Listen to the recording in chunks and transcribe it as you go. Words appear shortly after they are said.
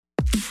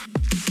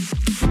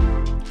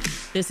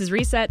This is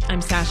Reset.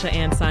 I'm Sasha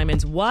Ann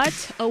Simons.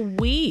 What a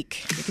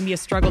week. It can be a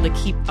struggle to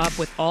keep up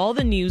with all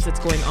the news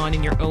that's going on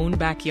in your own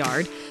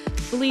backyard.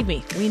 Believe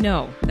me, we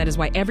know. That is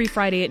why every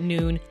Friday at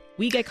noon,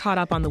 we get caught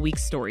up on the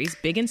week's stories,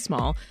 big and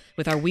small,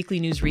 with our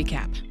weekly news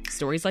recap.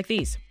 Stories like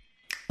these.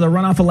 The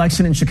runoff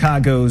election in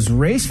Chicago's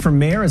race for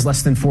mayor is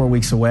less than 4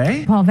 weeks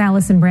away.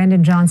 Vallas and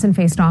Brandon Johnson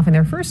faced off in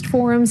their first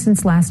forum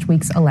since last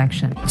week's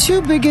election. Two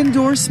big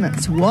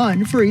endorsements,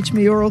 one for each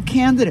mayoral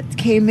candidate,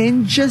 came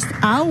in just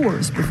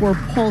hours before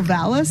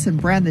Vallas and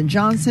Brandon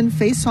Johnson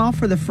face off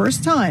for the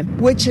first time.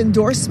 Which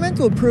endorsement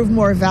will prove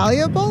more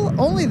valuable?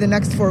 Only the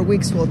next 4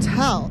 weeks will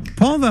tell.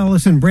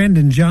 Vallas and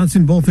Brandon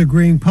Johnson both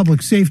agreeing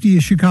public safety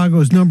is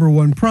Chicago's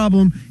 #1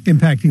 problem,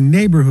 impacting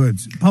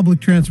neighborhoods, public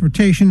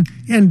transportation,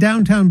 and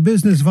downtown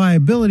business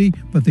viability,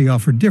 but they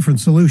offer different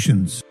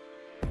solutions.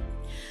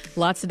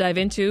 Lots to dive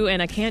into,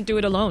 and I can't do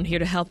it alone. Here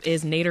to help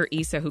is Nader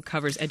Issa, who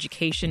covers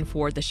education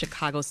for the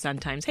Chicago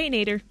Sun-Times. Hey,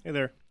 Nader. Hey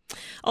there.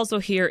 Also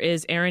here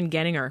is Aaron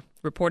Genninger,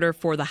 reporter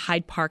for the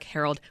Hyde Park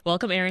Herald.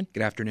 Welcome, Aaron.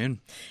 Good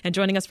afternoon. And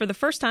joining us for the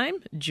first time,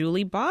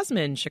 Julie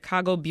Bosman,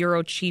 Chicago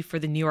bureau chief for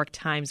the New York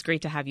Times.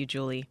 Great to have you,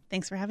 Julie.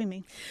 Thanks for having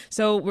me.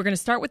 So we're going to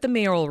start with the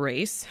mayoral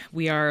race.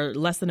 We are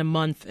less than a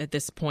month at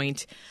this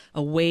point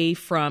away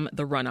from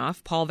the runoff.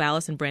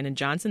 Vallas and Brandon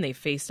Johnson, they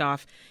faced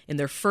off in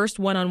their first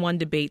one-on-one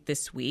debate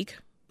this week.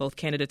 Both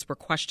candidates were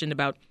questioned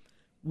about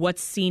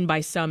what's seen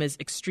by some as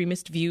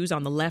extremist views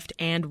on the left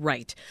and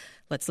right.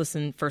 Let's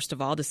listen, first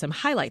of all, to some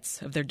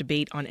highlights of their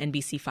debate on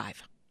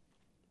NBC5.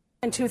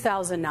 In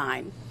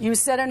 2009, you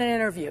said in an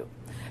interview,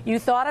 you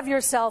thought of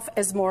yourself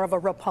as more of a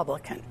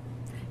Republican.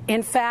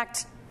 In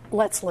fact,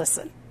 let's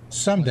listen.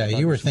 Someday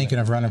you were thinking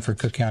of running for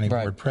Cook County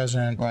Board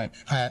President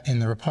in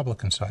the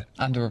Republican side.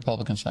 On the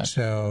Republican side.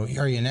 So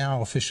are you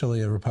now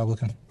officially a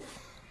Republican?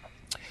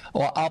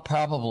 Well, I'll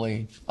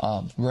probably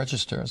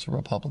register as a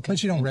Republican.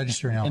 But you don't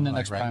register in Illinois, in the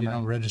next right? primary. You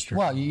don't register.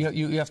 Well,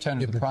 you have to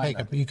enter the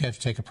primary. You have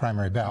to take a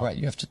primary ballot. Right,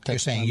 you have to take You're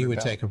saying you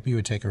would take a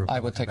Republican I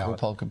would take ballot. a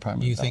Republican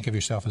primary You ballot. think of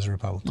yourself as a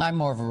Republican? I'm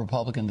more of a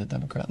Republican than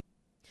Democrat.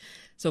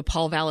 So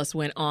Vallas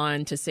went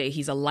on to say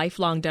he's a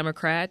lifelong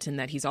Democrat and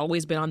that he's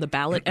always been on the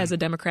ballot as a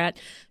Democrat.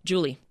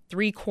 Julie,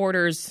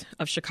 3/4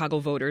 of Chicago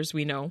voters,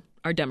 we know,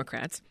 are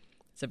Democrats.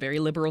 It's a very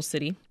liberal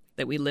city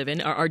that we live in.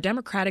 Are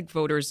Democratic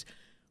voters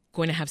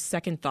going to have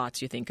second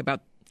thoughts, you think,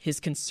 about his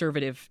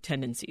conservative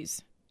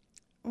tendencies?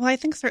 Well, I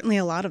think certainly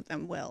a lot of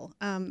them will.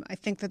 I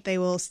think that they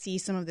will see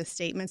some of the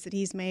statements that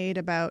he's made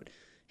about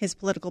his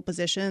political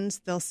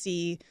positions. They'll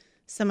see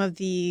some of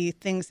the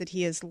things that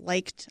he has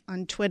liked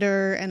on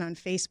Twitter and on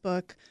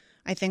Facebook.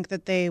 I think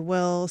that they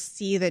will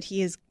see that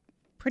he has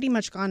pretty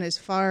much gone as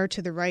far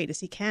to the right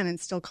as he can and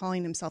still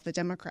calling himself a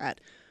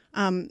Democrat.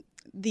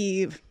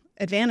 The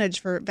advantage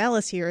for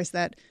Vallas here is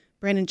that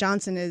Brandon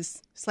Johnson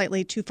is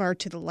slightly too far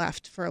to the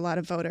left for a lot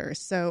of voters.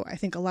 So I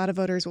think a lot of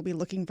voters will be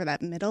looking for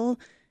that middle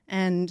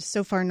and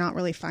so far not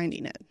really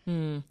finding it.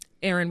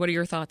 Aaron, what are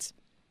your thoughts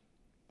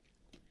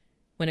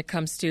when it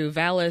comes to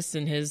Vallas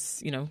and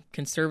his,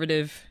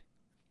 conservative,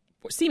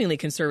 seemingly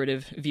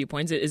conservative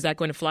viewpoints? Is that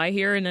going to fly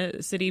here in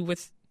a city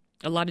with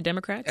a lot of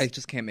Democrats? I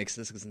just can't make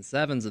sixes and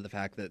sevens of the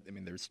fact that,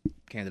 there's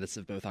candidates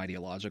of both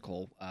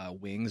ideological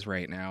wings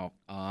right now.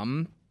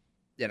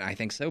 And I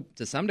think so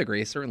to some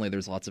degree. Certainly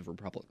there's lots of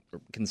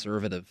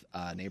conservative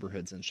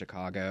neighborhoods in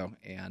Chicago.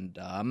 And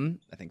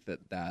I think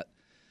that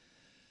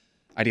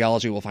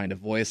ideology will find a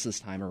voice this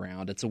time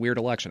around. It's a weird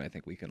election. I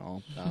think we can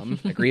all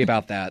agree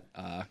about that.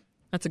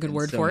 That's a good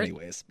word for it. In so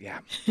many ways, yeah.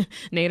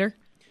 Nader?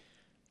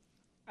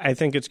 I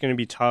think it's going to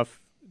be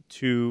tough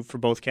for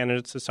both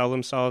candidates to sell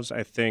themselves.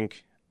 I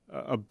think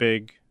a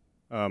big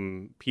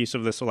piece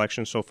of this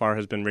election so far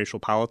has been racial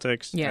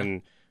politics. Yeah.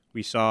 And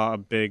we saw a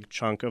big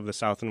chunk of the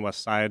South and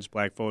West Sides,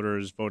 black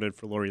voters, voted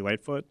for Lori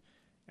Lightfoot.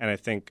 And I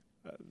think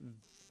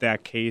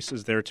that case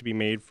is there to be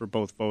made for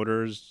both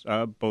candidates,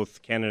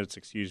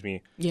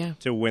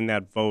 to win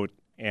that vote.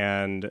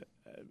 And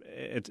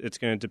it's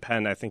going to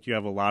depend. I think you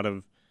have a lot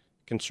of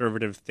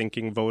conservative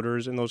thinking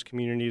voters in those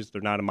communities. They're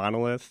not a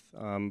monolith.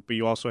 But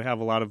you also have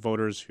a lot of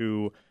voters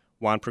who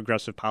want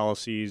progressive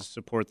policies,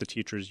 support the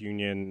teachers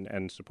union,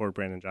 and support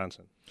Brandon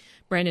Johnson.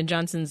 Brandon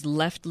Johnson's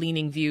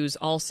left-leaning views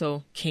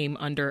also came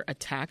under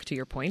attack, to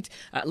your point.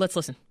 Let's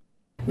listen.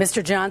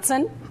 Mr.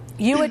 Johnson,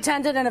 you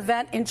attended an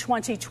event in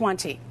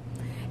 2020.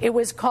 It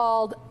was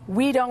called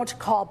We Don't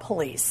Call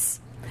Police.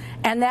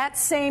 And that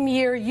same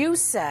year you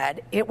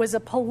said it was a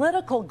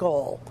political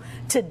goal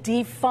to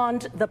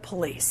defund the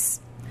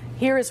police.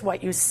 Here is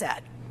what you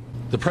said.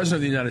 The President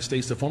of the United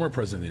States, the former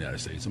President of the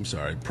United States,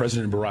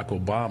 President Barack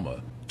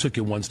Obama, took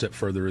it one step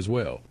further as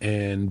well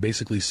and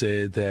basically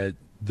said that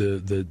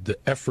the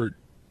effort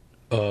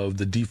of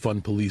the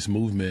defund police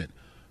movement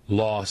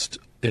lost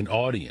an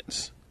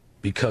audience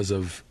because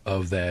of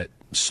that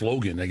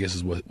slogan, I guess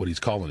is what he's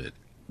calling it,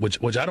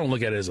 which I don't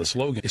look at it as a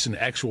slogan. It's an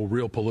actual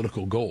real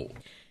political goal.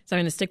 So I'm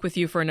going to stick with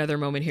you for another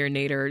moment here,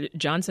 Nader.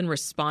 Johnson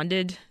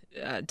responded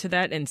to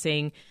that and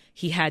saying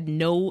he has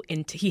no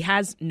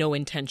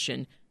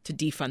intention to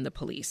defund the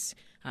police.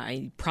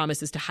 He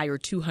promises to hire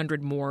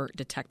 200 more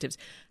detectives.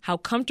 How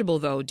comfortable,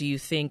 though, do you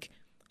think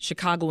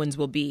Chicagoans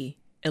will be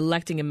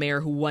electing a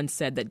mayor who once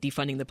said that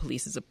defunding the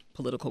police is a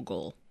political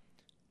goal?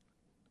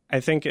 I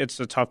think it's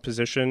a tough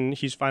position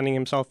he's finding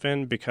himself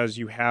in because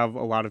you have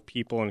a lot of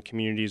people in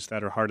communities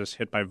that are hardest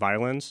hit by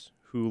violence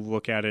who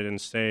look at it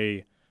and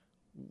say,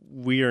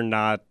 we are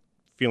not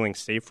feeling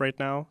safe right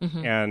now,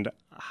 and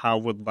how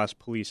would less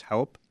police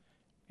help?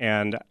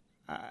 And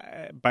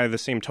by the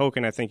same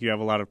token, I think you have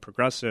a lot of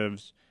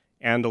progressives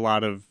and a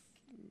lot of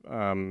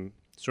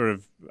sort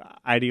of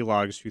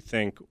ideologues who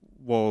think,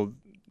 well,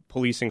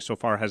 policing so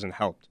far hasn't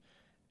helped.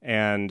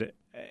 And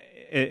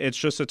it's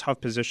just a tough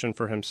position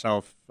for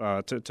himself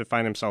to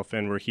find himself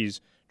in, where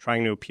he's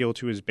trying to appeal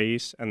to his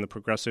base and the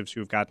progressives who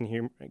have gotten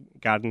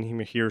him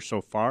here so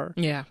far,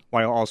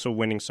 while also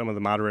winning some of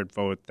the moderate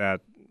vote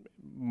that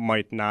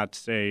might not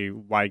say,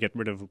 why get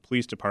rid of the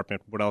police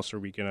department? What else are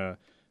we going to,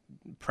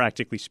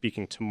 practically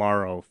speaking,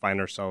 tomorrow find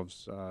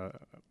ourselves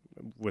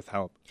with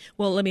help?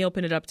 Well, let me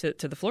open it up to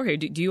the floor here.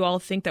 Do you all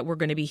think that we're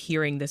going to be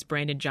hearing this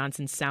Brandon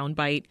Johnson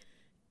soundbite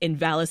in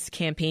Vallas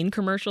campaign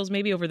commercials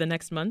maybe over the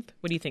next month?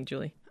 What do you think,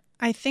 Julie?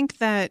 I think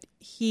that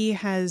he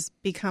has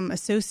become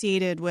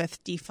associated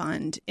with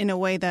defund in a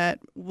way that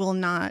will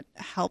not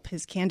help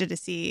his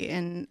candidacy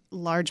in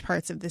large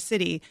parts of the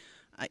city.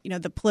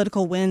 The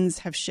political winds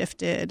have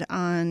shifted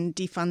on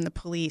defund the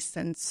police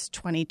since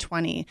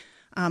 2020.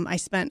 I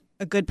spent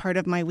a good part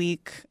of my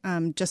week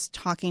just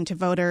talking to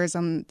voters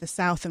on the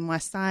south and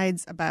west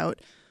sides about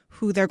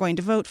who they're going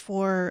to vote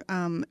for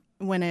and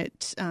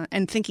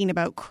thinking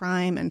about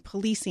crime and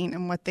policing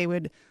and what they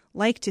would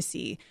like to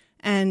see.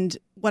 And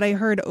what I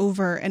heard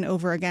over and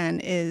over again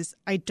is,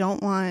 I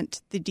don't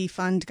want the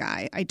defund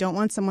guy. I don't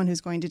want someone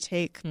who's going to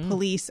take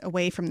police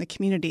away from the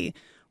community.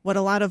 What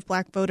a lot of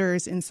black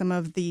voters in some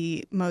of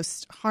the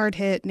most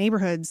hard-hit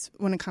neighborhoods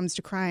when it comes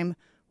to crime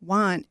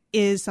want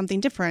is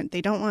something different.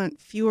 They don't want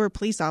fewer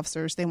police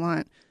officers. They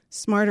want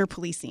smarter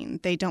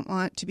policing. They don't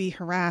want to be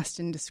harassed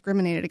and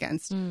discriminated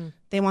against.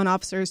 They want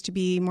officers to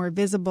be more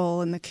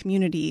visible in the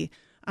community.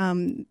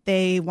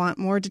 They want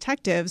more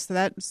detectives. So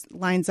that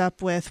lines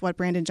up with what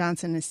Brandon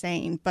Johnson is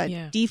saying. But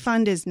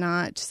defund is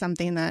not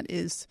something that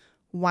is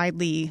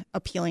widely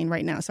appealing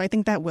right now. So I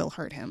think that will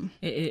hurt him.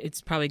 It's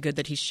probably good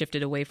that he's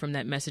shifted away from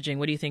that messaging.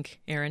 What do you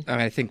think, Aaron?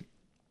 I think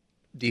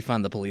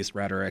defund the police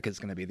rhetoric is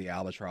going to be the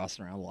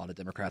albatross around a lot of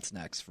Democrats'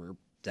 necks for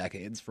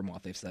decades, from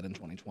what they've said in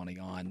 2020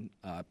 on,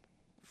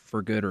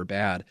 for good or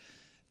bad.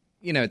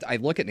 I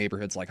look at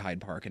neighborhoods like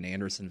Hyde Park and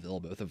Andersonville,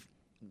 both of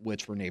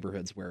which were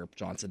neighborhoods where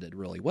Johnson did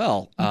really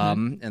well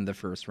in the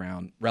first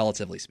round,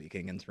 relatively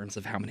speaking, in terms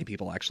of how many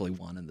people actually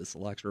won in this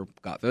election or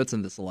got votes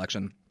in this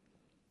election.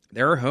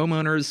 There are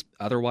homeowners,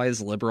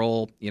 otherwise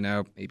liberal,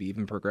 maybe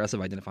even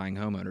progressive identifying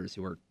homeowners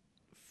who are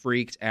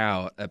freaked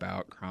out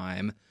about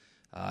crime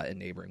in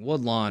neighboring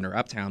Woodlawn or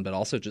Uptown, but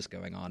also just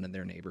going on in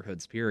their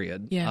neighborhoods,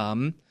 period.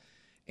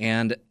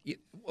 And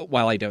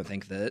while I don't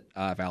think that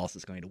Vallas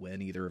is going to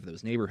win either of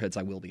those neighborhoods,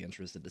 I will be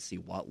interested to see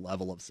what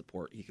level of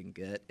support he can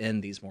get in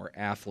these more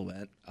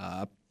affluent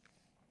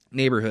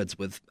neighborhoods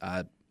with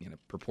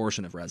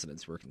proportion of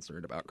residents who are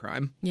concerned about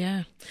crime.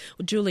 Yeah.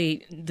 Well,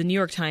 Julie, the New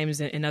York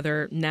Times and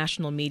other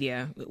national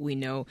media, we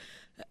know,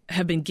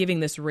 have been giving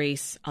this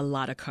race a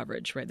lot of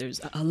coverage, right?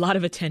 There's a lot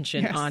of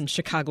attention on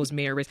Chicago's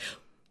mayor race.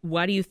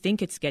 Why do you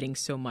think it's getting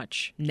so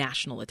much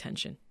national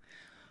attention?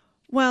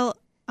 Well,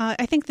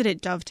 I think that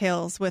it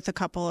dovetails with a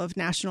couple of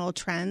national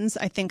trends.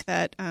 I think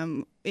that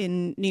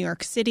in New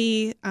York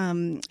City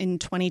in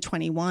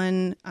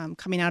 2021,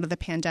 coming out of the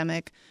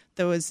pandemic,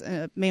 there was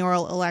a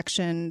mayoral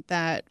election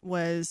that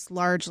was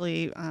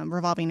largely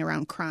revolving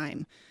around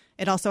crime.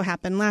 It also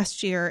happened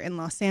last year in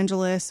Los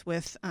Angeles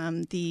with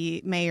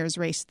the mayor's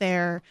race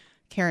there.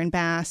 Karen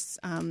Bass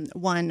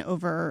won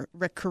over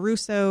Rick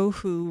Caruso,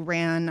 who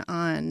ran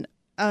on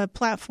a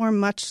platform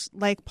much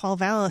like Paul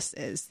Vallas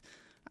is.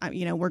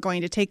 We're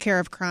going to take care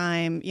of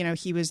crime.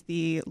 He was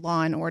the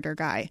law and order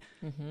guy.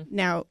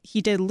 Now,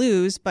 he did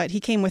lose, but he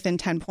came within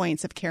 10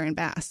 points of Karen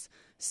Bass.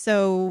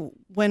 So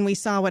when we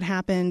saw what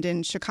happened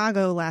in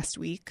Chicago last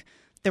week,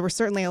 there were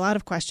certainly a lot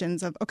of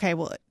questions of, okay,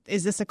 well,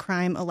 is this a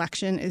crime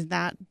election? Is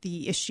that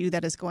the issue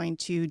that is going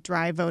to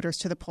drive voters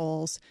to the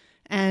polls?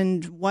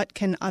 And what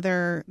can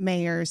other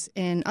mayors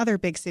in other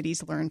big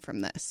cities learn from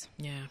this?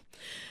 Yeah.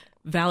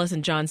 Vallas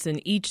and Johnson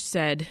each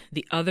said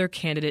the other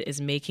candidate is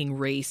making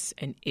race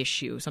an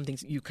issue, something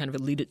you kind of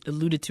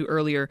alluded to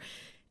earlier,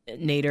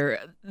 Nader.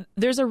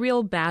 There's a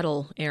real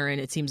battle, Aaron,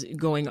 it seems,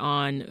 going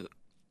on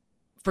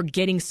for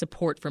getting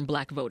support from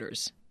black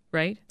voters,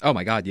 right? Oh,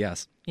 my God,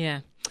 yes.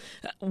 Yeah.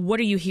 What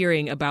are you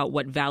hearing about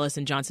what Vallas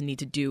and Johnson need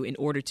to do in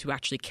order to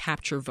actually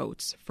capture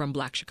votes from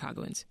black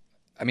Chicagoans?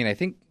 I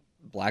think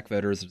black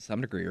voters to some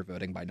degree are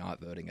voting by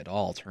not voting at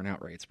all.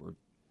 Turnout rates were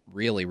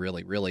really,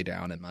 really, really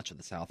down in much of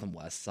the south and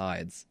west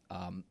sides.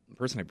 The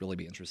person I'd really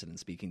be interested in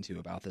speaking to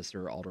about this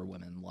are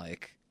alderwomen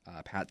like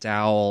Pat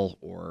Dowell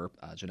or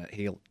Jeanette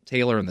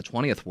Taylor in the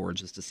 20th Ward,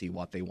 just to see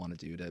what they want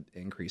to do to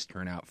increase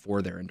turnout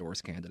for their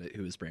endorsed candidate,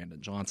 who is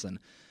Brandon Johnson.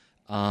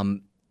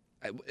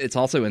 It's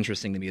also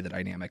interesting to me the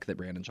dynamic that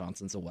Brandon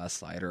Johnson's a West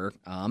Sider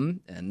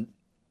and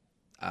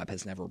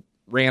has never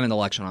ran an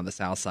election on the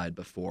South Side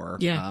before,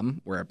 Yeah.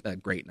 Where a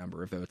great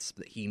number of votes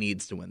that he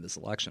needs to win this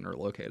election are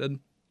located.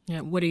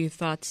 Yeah. What are your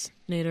thoughts,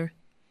 Nader?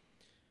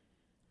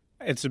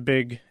 It's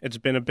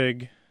been a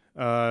big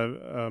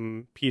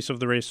piece of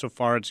the race so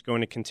far. It's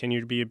going to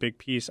continue to be a big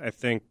piece. I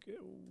think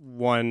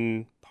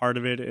one part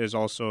of it is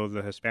also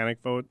the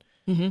Hispanic vote.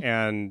 Mm-hmm.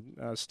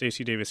 And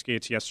Stacey Davis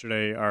Gates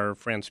yesterday, our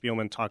Fran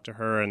Spielman talked to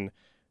her, and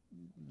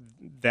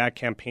that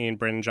campaign,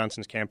 Brandon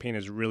Johnson's campaign,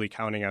 is really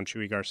counting on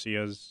Chuy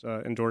Garcia's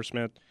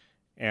endorsement.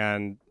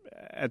 And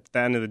at the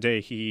end of the day,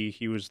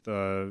 he was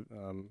the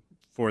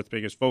fourth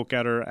biggest vote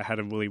getter ahead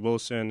of Willie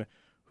Wilson,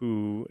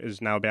 who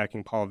is now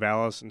backing Paul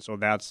Vallas. And so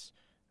that's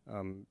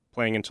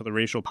playing into the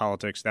racial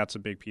politics. That's a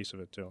big piece of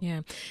it, too.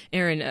 Yeah.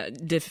 Aaron,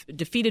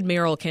 defeated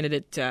mayoral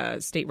candidate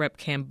State Rep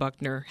Cam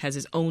Buckner has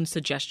his own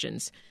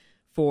suggestions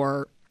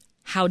for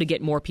how to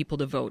get more people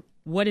to vote.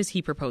 What is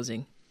he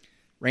proposing?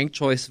 Ranked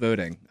choice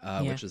voting,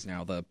 which is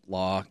now the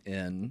law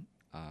in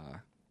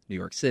New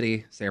York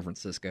City, San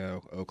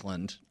Francisco,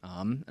 Oakland,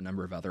 a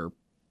number of other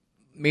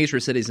major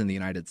cities in the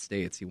United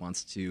States. He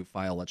wants to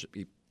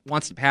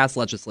pass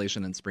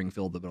legislation in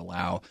Springfield that would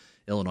allow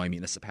Illinois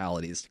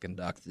municipalities to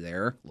conduct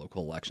their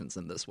local elections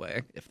in this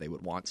way if they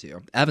would want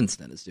to.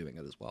 Evanston is doing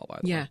it as well, by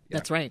the way. Yeah,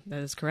 that's right.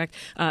 That is correct.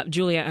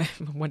 Julia,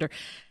 I wonder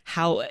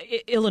how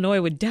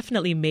Illinois would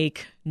definitely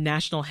make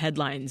national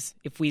headlines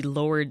if we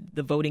lowered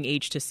the voting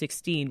age to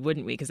 16,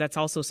 wouldn't we? Because that's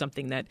also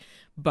something that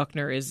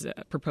Buckner is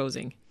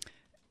proposing.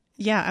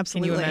 Yeah,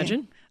 absolutely. Can you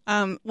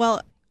imagine?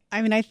 Well,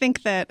 I mean, I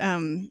think that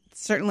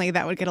certainly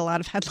that would get a lot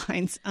of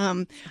headlines.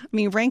 I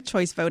mean, ranked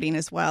choice voting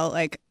as well,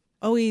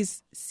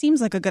 always seems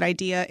like a good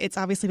idea. It's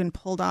obviously been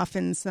pulled off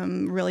in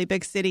some really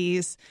big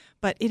cities,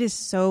 but it is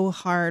so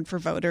hard for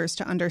voters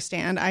to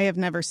understand. I have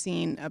never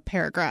seen a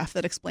paragraph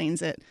that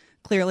explains it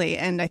clearly.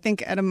 And I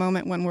think at a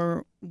moment when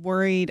we're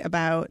worried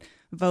about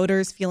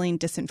voters feeling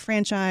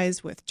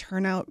disenfranchised with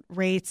turnout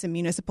rates in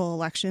municipal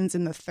elections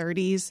in the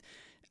 30s,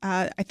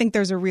 I think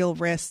there's a real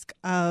risk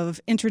of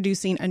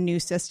introducing a new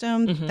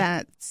system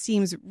that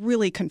seems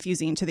really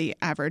confusing to the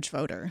average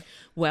voter.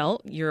 Well,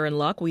 you're in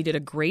luck. We did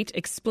a great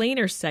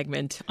explainer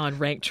segment on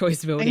ranked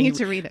choice voting. I need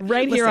to read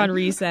it. Here on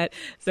Reset.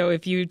 So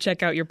if you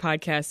check out your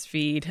podcast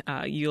feed,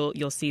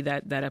 you'll see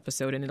that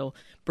episode, and it'll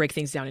break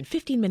things down in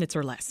 15 minutes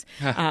or less.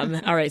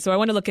 All right. So I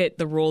want to look at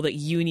the role that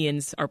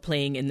unions are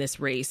playing in this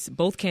race.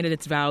 Both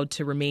candidates vowed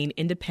to remain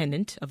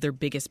independent of their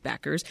biggest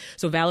backers.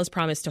 So Vallas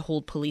promised to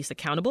hold police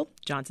accountable.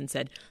 Johnson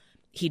said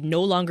he'd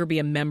no longer be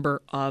a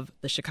member of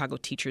the Chicago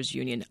Teachers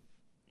Union.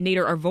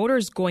 Nader, are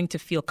voters going to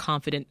feel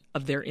confident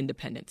of their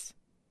independence?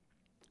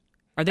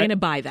 Are they going to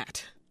buy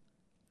that?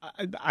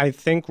 I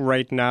think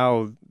right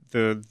now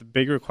the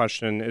bigger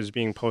question is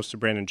being posed to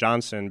Brandon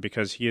Johnson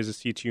because he is a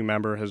CTU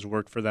member, has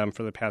worked for them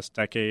for the past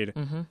decade.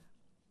 Mm-hmm.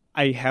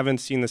 I haven't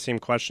seen the same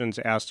questions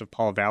asked of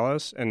Paul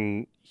Vallas,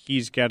 and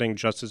he's getting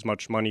just as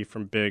much money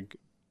from big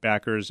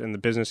backers in the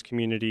business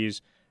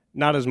communities.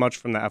 Not as much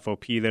from the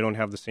FOP. They don't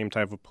have the same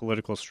type of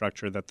political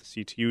structure that the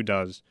CTU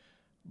does.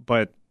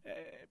 But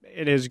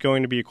it is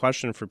going to be a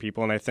question for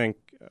people. And I think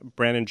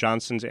Brandon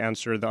Johnson's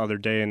answer the other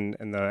day in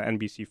the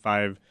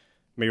NBC5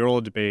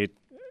 mayoral debate,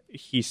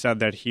 he said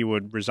that he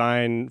would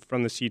resign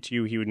from the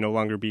CTU, he would no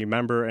longer be a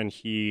member, and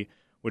he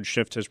would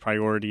shift his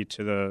priority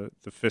to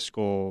the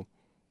fiscal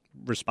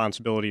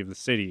responsibility of the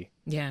city.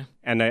 Yeah.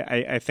 And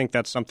I think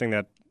that's something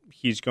that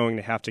he's going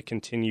to have to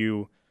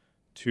continue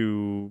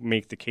to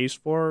make the case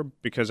for,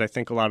 because I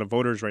think a lot of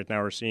voters right now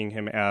are seeing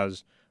him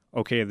as,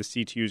 okay, the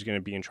CTU is going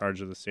to be in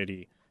charge of the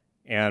city.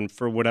 And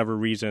for whatever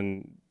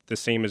reason, the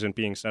same isn't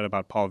being said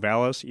about Paul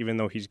Vallas, even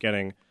though he's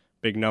getting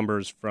big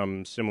numbers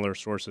from similar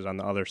sources on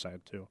the other side,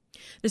 too.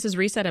 This is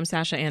Reset. I'm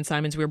Sasha Ann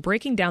Simons. We're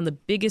breaking down the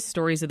biggest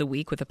stories of the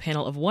week with a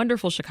panel of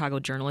wonderful Chicago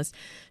journalists.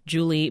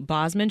 Julie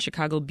Bosman,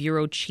 Chicago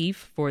bureau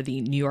chief for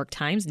the New York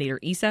Times, Nader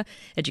Issa,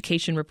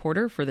 education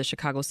reporter for the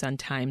Chicago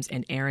Sun-Times,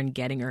 and Aaron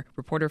Gettinger,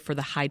 reporter for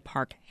the Hyde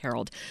Park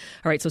Herald.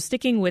 All right, so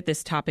sticking with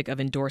this topic of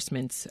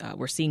endorsements,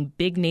 we're seeing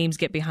big names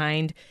get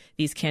behind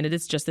these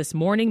candidates. Just this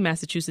morning,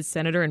 Massachusetts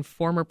Senator and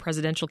former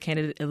presidential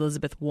candidate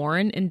Elizabeth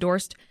Warren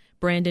endorsed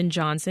Brandon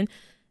Johnson.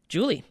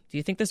 Julie, do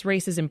you think this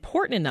race is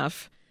important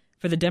enough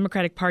for the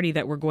Democratic Party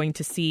that we're going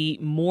to see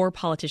more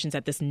politicians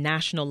at this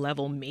national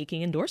level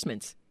making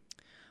endorsements?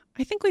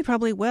 I think we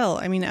probably will.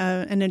 I mean,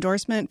 an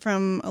endorsement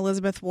from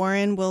Elizabeth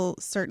Warren will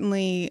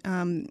certainly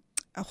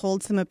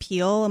hold some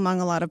appeal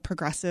among a lot of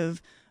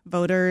progressive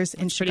voters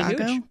in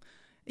Chicago. Huge.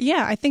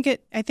 Yeah, I think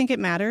it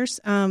matters.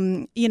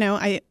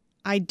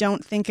 I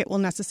don't think it will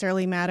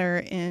necessarily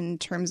matter in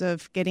terms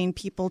of getting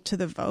people to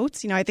the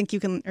votes. I think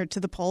or to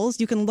the polls.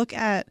 You can look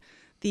at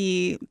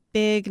the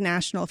big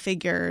national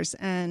figures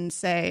and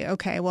say,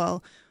 okay,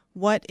 well,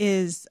 what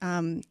is,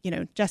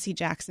 Jesse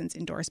Jackson's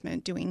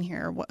endorsement doing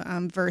here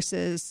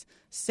versus,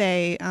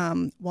 say,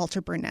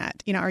 Walter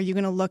Burnett? Are you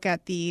going to look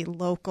at the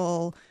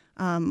local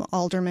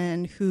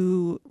aldermen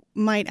who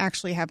might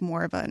actually have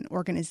more of an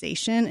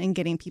organization in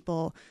getting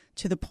people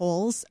to the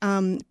polls.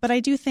 But I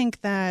do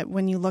think that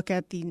when you look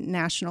at the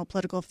national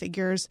political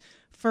figures,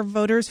 for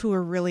voters who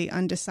are really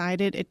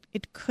undecided,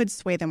 it could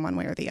sway them one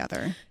way or the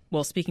other.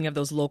 Well, speaking of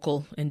those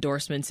local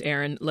endorsements,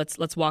 Aaron,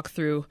 let's walk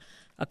through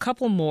a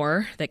couple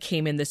more that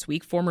came in this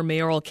week. Former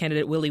mayoral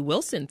candidate Willie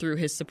Wilson threw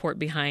his support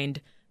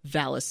behind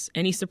Vallas.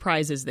 Any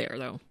surprises there,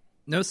 though?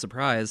 No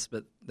surprise,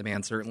 but the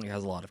man certainly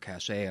has a lot of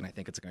cachet, and I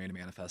think it's going to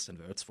manifest in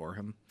votes for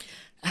him.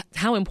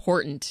 How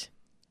important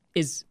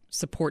is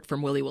support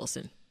from Willie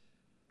Wilson?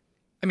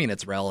 I mean,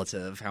 it's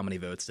relative. How many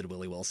votes did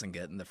Willie Wilson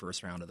get in the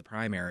first round of the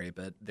primary?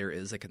 But there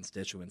is a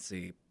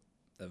constituency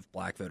of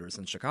black voters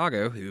in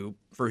Chicago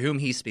for whom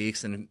he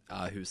speaks and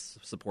who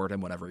support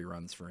him whenever he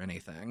runs for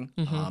anything.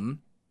 Mm-hmm.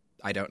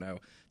 I don't know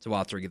to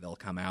what degree they'll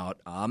come out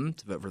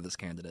to vote for this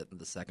candidate in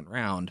the second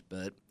round,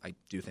 but I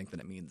do think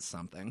that it means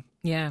something.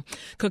 Yeah.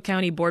 Cook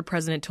County Board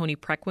President Toni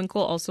Preckwinkle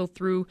also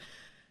threw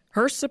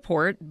her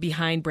support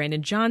behind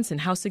Brandon Johnson.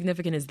 How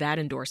significant is that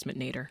endorsement,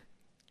 Nader?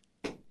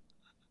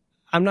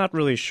 I'm not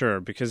really sure,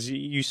 because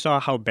you saw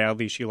how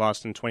badly she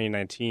lost in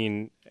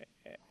 2019,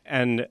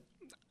 and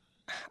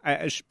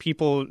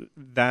people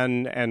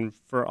then and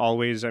for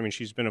always, I mean,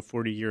 she's been a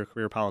 40-year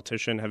career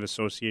politician, have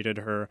associated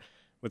her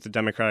with the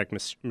Democratic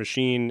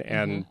machine,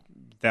 and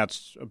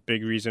that's a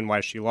big reason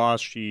why she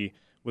lost. She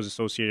was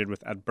associated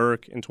with Ed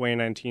Burke in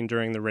 2019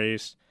 during the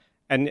race,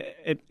 and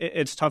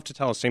it's tough to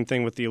tell. Same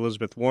thing with the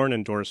Elizabeth Warren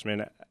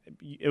endorsement.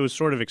 It was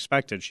sort of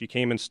expected. She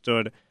came and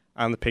stood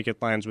on the picket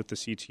lines with the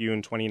CTU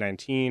in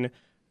 2019,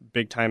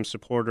 big-time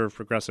supporter of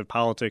progressive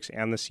politics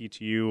and the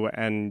CTU,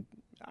 and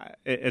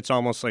it's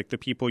almost like the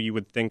people you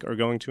would think are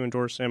going to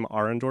endorse him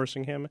are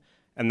endorsing him,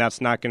 and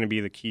that's not going to be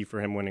the key for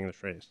him winning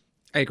this race.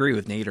 I agree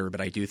with Nader, but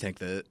I do think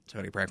that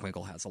Toni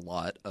Preckwinkle has a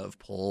lot of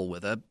pull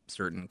with a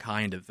certain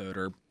kind of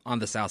voter on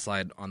the south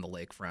side, on the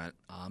lakefront.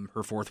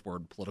 Her Fourth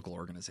Ward political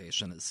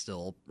organization is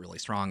still really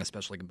strong,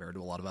 especially compared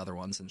to a lot of other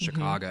ones in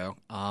Chicago.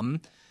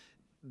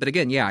 But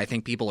again, yeah, I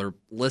think people are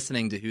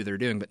listening to who they're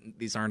doing, but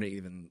these aren't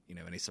even,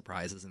 any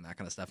surprises and that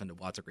kind of stuff. And to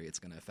what degree it's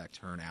going to affect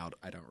turnout,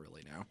 I don't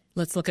really know.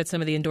 Let's look at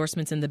some of the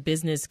endorsements in the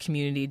business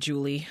community,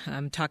 Julie.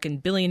 I'm talking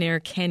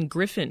billionaire Ken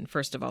Griffin,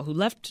 first of all, who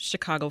left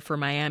Chicago for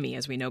Miami,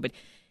 as we know, but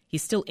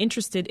he's still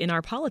interested in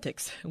our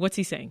politics. What's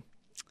he saying?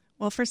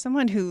 Well, for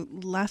someone who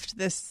left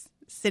this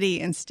city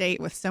and state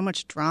with so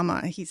much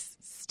drama, he's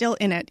still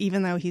in it,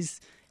 even though he's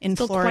in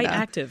still Florida. Quite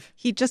active.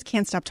 He just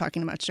can't stop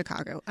talking about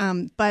Chicago.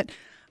 But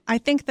I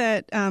think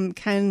that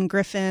Ken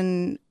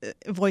Griffin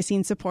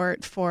voicing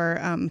support for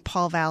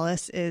Paul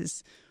Vallas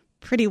is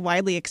pretty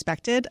widely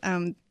expected.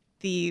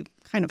 The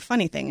kind of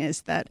funny thing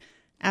is that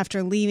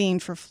after leaving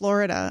for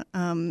Florida,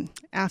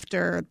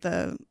 after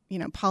the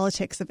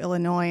politics of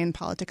Illinois and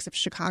politics of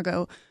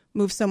Chicago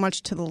moved so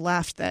much to the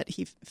left that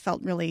he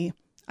felt really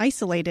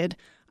isolated,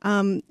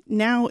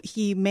 now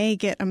he may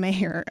get a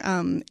mayor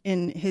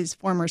in his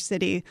former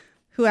city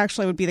who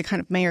actually would be the kind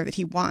of mayor that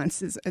he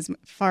wants as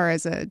far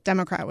as a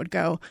Democrat would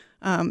go.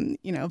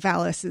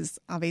 Vallas is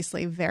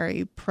obviously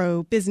very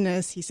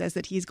pro-business. He says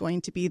that he's going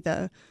to be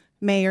the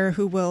mayor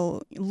who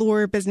will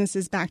lure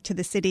businesses back to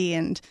the city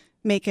and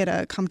make it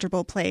a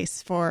comfortable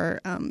place for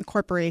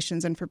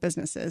corporations and for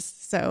businesses.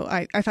 So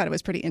I thought it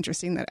was pretty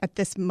interesting that at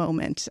this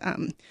moment,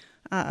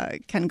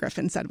 Ken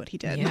Griffin said what he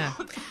did. Yeah.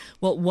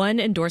 Well, one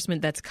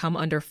endorsement that's come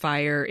under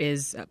fire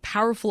is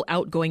powerful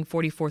outgoing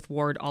 44th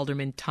Ward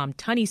Alderman Tom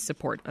Tunney's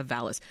support of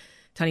Vallas.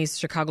 Tunney's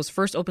Chicago's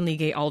first openly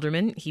gay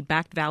alderman. He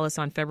backed Vallas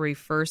on February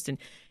 1st, and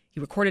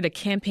he recorded a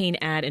campaign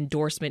ad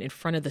endorsement in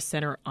front of the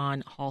center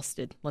on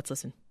Halsted. Let's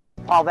listen.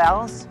 Paul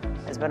Vallas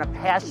has been a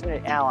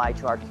passionate ally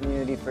to our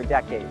community for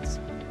decades,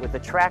 with a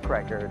track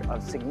record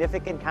of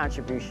significant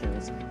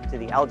contributions to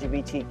the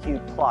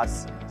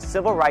LGBTQ+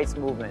 civil rights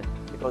movement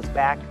that goes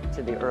back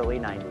to the early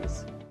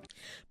 90s.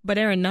 But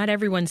Aaron, not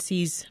everyone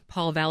sees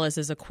Paul Vallas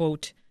as a,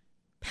 quote,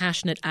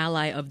 passionate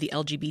ally of the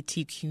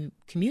LGBTQ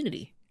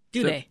community,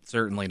 do they?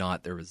 Certainly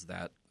not. There was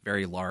that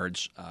very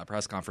large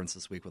press conference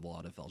this week with a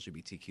lot of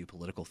LGBTQ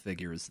political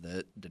figures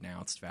that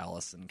denounced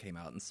Vallas and came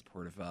out in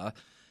support of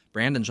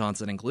Brandon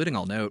Johnson, including,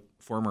 I'll note,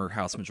 former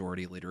House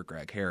Majority Leader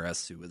Greg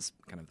Harris, who was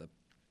kind of the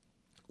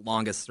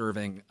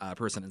longest-serving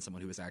person and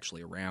someone who was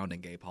actually around in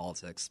gay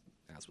politics,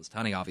 as was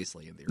Tunney,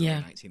 obviously, in the early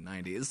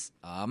 1990s.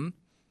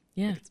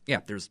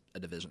 There's a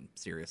division,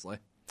 seriously.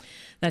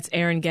 That's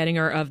Aaron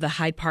Gettinger of the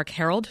Hyde Park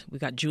Herald.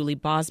 We've got Julie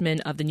Bosman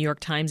of the New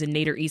York Times and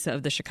Nader Issa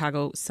of the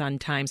Chicago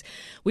Sun-Times.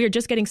 We are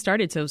just getting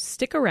started, so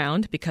stick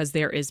around because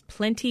there is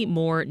plenty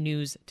more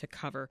news to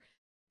cover.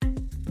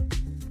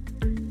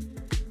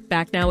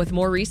 Back now with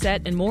more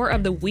Reset and more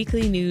of the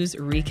weekly news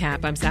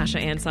recap. I'm Sasha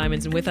Ann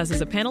Simons, and with us is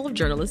a panel of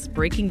journalists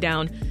breaking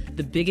down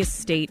the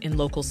biggest state and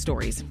local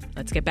stories.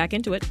 Let's get back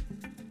into it.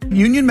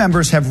 Union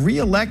members have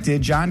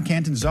re-elected John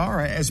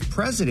Catanzara as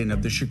president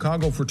of the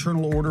Chicago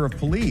Fraternal Order of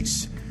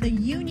Police. The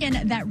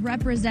union that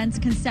represents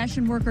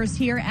concession workers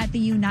here at the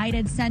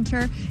United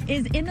Center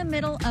is in the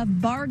middle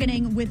of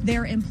bargaining with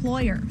their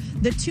employer.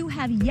 The two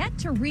have yet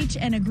to reach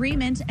an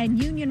agreement,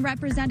 and union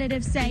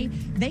representatives say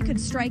they could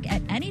strike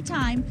at any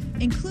time,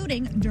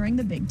 including during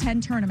the Big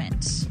Ten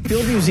tournament.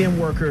 Field museum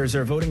workers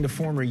are voting to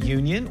form a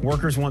union.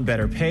 Workers want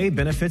better pay,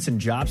 benefits, and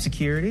job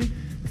security.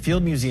 The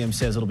Field Museum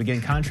says it'll begin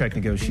contract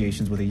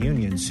negotiations with a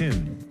union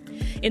soon.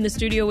 In the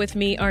studio with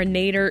me are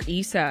Nader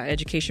Issa,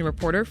 education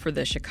reporter for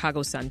the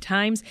Chicago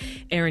Sun-Times,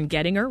 Aaron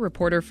Gettinger,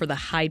 reporter for the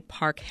Hyde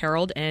Park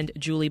Herald, and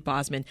Julie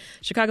Bosman,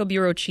 Chicago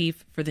bureau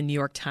chief for the New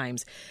York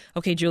Times.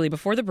 Okay, Julie,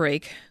 before the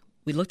break,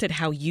 we looked at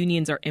how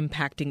unions are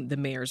impacting the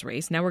mayor's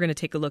race. Now we're going to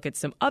take a look at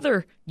some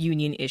other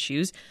union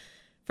issues.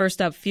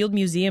 First up, Field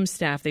Museum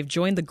staff. They've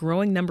joined the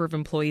growing number of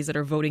employees that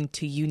are voting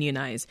to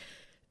unionize.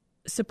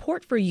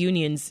 Support for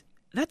unions,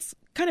 that's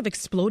kind of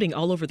exploding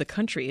all over the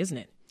country, isn't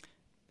it?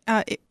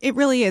 It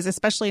really is,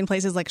 especially in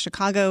places like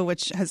Chicago,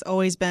 which has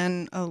always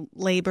been a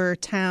labor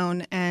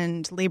town,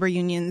 and labor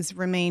unions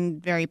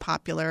remain very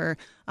popular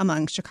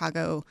among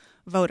Chicago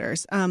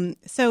voters.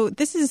 So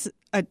this is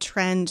a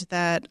trend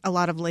that a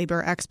lot of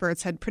labor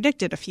experts had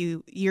predicted a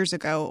few years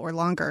ago or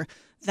longer,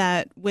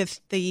 that with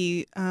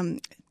the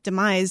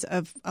demise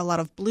of a lot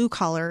of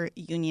blue-collar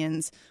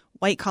unions,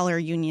 white-collar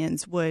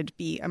unions would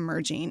be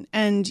emerging.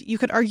 And you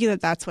could argue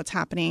that that's what's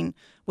happening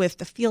with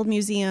the Field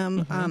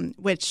Museum,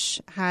 which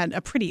had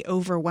a pretty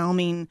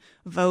overwhelming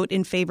vote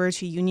in favor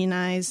to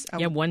unionize.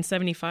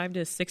 175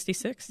 to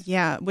 66.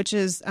 Yeah, which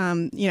is,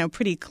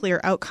 pretty clear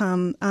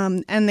outcome.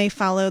 And they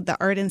followed the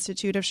Art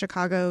Institute of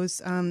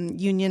Chicago's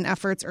union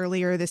efforts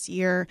earlier this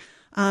year.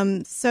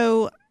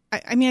 So,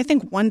 I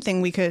think one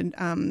thing we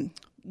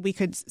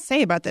could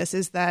say about this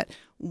is that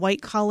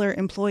white-collar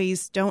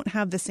employees don't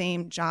have the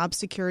same job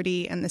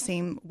security and the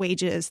same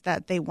wages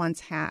that they once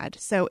had.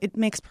 So it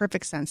makes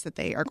perfect sense that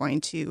they are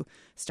going to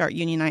start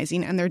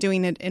unionizing, and they're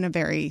doing it in a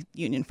very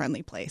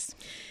union-friendly place.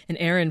 And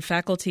Aaron,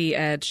 faculty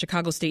at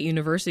Chicago State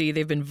University,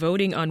 they've been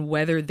voting on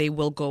whether they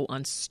will go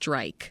on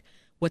strike.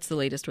 What's the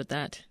latest with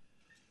that?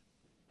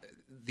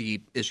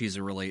 The issues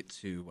that relate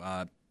to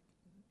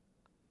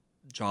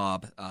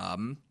job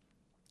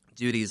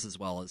duties as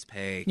well as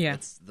pay. Yeah.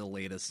 It's the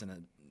latest in a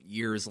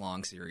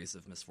years-long series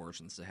of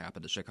misfortunes to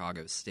happen to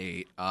Chicago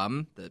State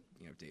that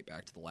date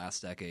back to the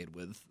last decade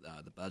with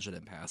the budget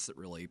impasse that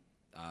really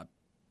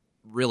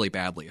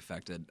badly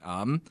affected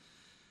the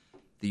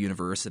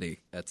university.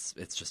 It's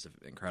just an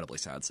incredibly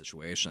sad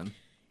situation.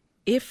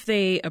 If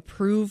they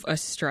approve a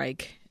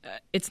strike,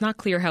 it's not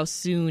clear how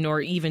soon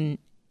or even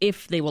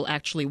if they will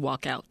actually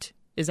walk out.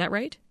 Is that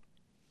right?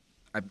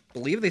 I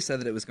believe they said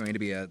that it was going to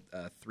be a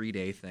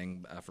 3-day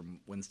thing from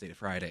Wednesday to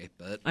Friday,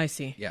 but I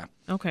see. Yeah.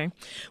 Okay.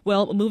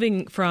 Well,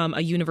 moving from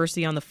a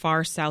university on the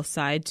far south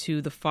side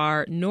to the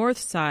far north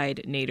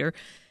side, Nader,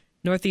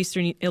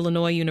 Northeastern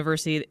Illinois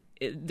University,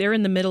 they're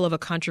in the middle of a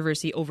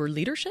controversy over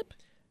leadership?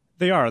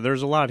 They are.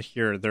 There's a lot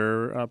here.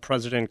 Their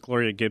president,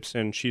 Gloria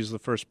Gibson, she's the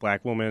first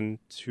black woman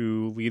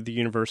to lead the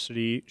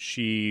university.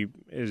 She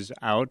is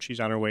out. She's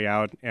on her way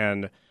out,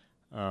 and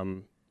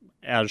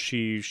as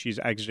she's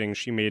exiting,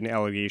 she made an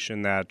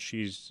allegation that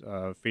she's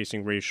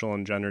facing racial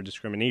and gender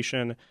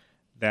discrimination,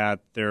 that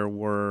there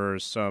were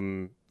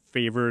some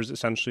favors,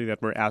 essentially,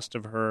 that were asked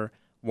of her,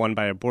 one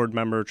by a board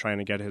member trying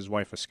to get his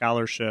wife a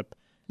scholarship,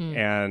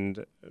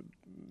 and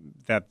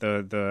that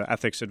the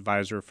ethics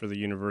advisor for the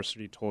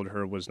university told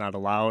her was not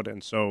allowed,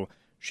 and so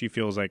she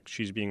feels like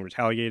she's being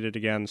retaliated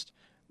against.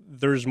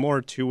 There's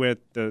more to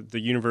it. The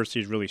university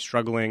is really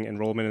struggling.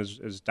 Enrollment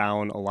is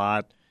down a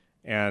lot,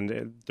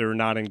 and they're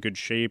not in good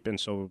shape. And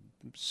so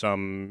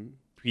some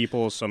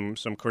people, some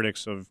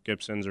critics of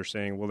Gibson's are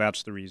saying, well,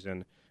 that's the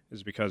reason,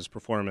 is because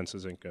performance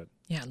isn't good.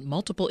 Yeah,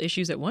 multiple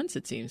issues at once,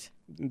 it seems.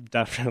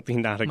 Definitely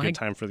not a good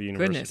time for the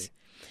university. Goodness.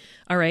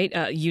 All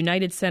right,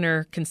 United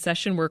Center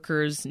concession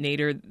workers,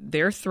 Nader,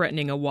 they're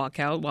threatening a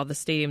walkout while the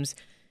stadium's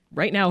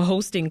right now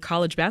hosting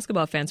college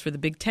basketball fans for the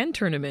Big Ten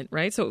tournament,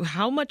 right? So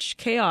how much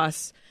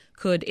chaos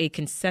could a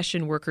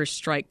concession workers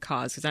strike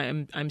cause?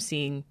 Because I'm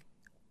seeing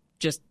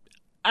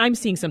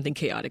something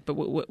chaotic, but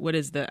what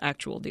is the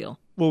actual deal?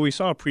 Well, we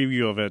saw a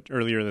preview of it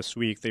earlier this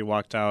week. They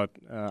walked out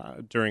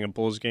during a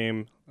Bulls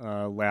game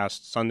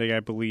last Sunday, I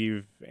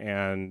believe,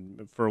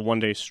 and for a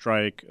one-day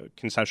strike,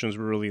 concessions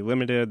were really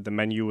limited. The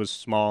menu was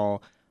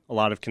small. A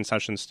lot of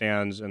concession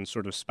stands and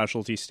sort of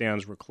specialty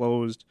stands were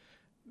closed.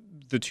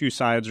 The two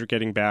sides are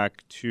getting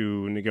back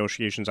to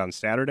negotiations on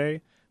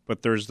Saturday,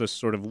 but there's this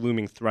sort of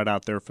looming threat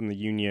out there from the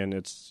union.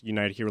 It's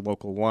United Here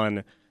Local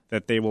 1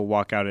 that they will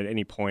walk out at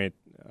any point.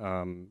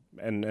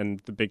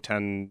 And the Big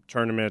Ten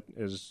tournament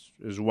is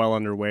well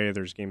underway.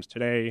 There's games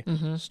today,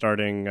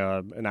 starting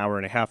an hour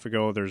and a half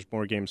ago. There's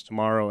more games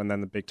tomorrow, and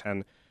then the Big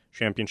Ten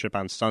championship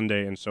on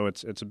Sunday. And so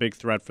it's a big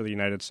threat for the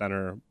United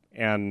Center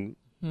and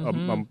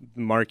a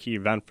marquee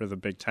event for the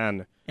Big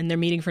Ten. And they're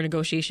meeting for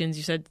negotiations,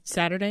 you said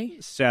Saturday?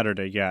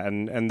 Saturday, yeah.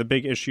 And the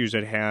big issues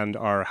at hand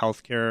are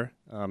health care.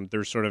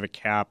 There's sort of a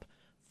cap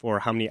for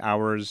how many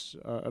hours,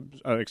 a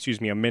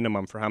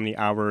minimum for how many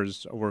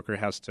hours a worker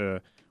has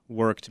to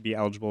work to be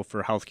eligible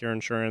for health care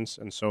insurance.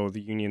 And so the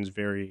union's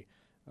very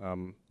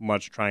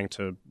much trying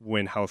to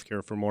win health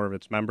care for more of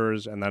its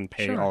members, and then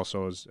pay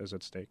also is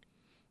at stake.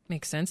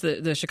 Makes sense.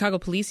 The Chicago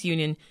Police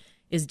Union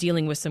is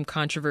dealing with some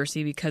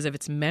controversy because of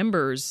its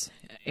members,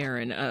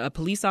 Aaron. A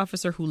police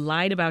officer who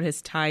lied about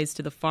his ties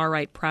to the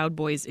far-right Proud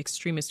Boys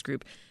extremist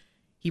group.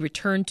 He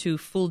returned to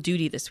full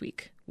duty this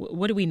week.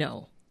 What do we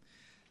know?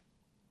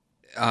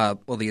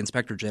 Well, the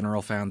Inspector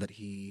General found that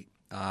he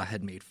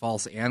had made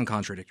false and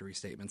contradictory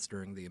statements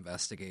during the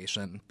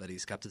investigation, but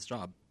he's kept his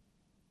job.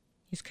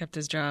 He's kept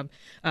his job.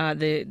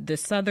 The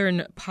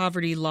Southern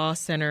Poverty Law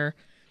Center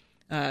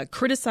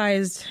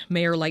criticized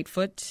Mayor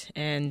Lightfoot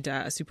and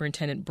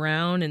Superintendent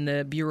Brown and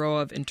the Bureau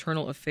of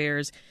Internal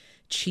Affairs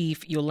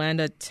Chief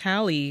Yolanda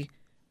Talley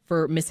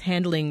for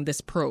mishandling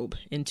this probe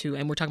into,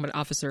 and we're talking about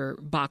Officer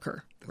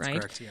Bacher, right? That's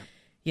correct, yeah.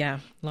 Yeah,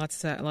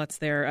 lots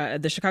there.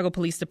 The Chicago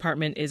Police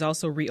Department is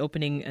also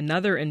reopening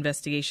another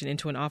investigation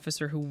into an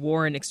officer who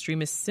wore an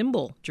extremist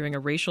symbol during a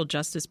racial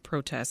justice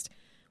protest.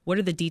 What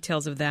are the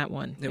details of that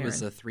one, Aaron? It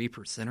was a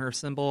 3%er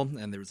symbol,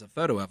 and there was a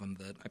photo of him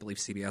that I believe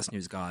CBS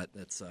News got.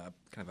 That's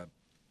kind of a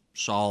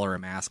shawl or a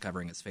mask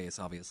covering his face.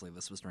 Obviously,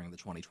 this was during the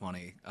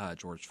 2020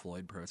 George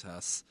Floyd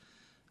protests.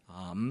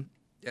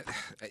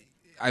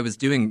 I was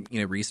doing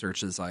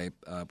research as I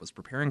was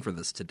preparing for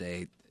this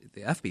today.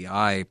 The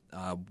FBI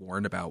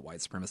warned about white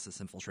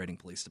supremacists infiltrating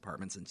police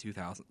departments in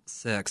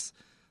 2006.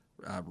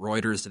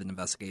 Reuters did an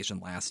investigation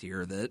last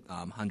year that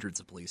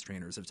hundreds of police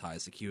trainers have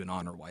ties to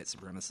QAnon or white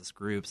supremacist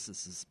groups.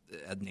 This is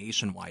a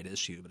nationwide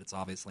issue, but it's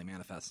obviously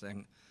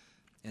manifesting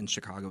in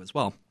Chicago as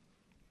well.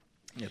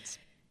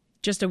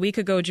 Just a week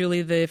ago,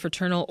 Julie, the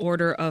Fraternal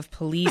Order of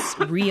Police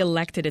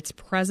reelected its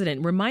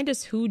president. Remind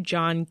us who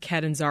John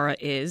Catanzara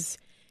is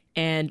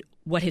and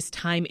what his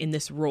time in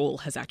this role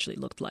has actually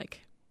looked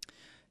like.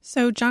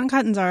 So John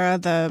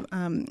Catanzara,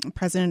 the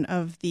president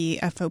of the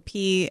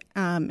FOP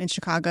in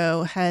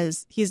Chicago,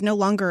 he's no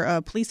longer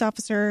a police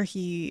officer.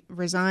 He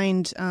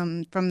resigned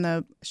from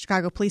the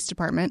Chicago Police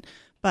Department,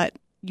 but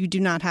you do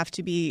not have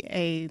to be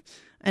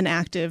an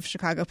active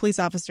Chicago police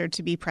officer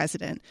to be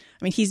president.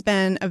 I mean, he's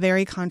been a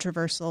very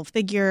controversial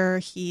figure.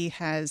 He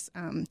has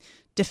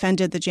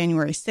defended the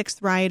January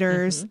 6th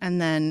rioters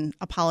and then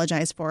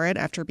apologized for it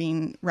after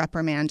being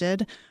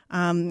reprimanded.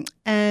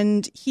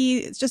 And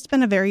he's just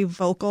been a very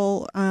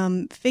vocal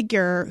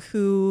figure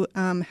who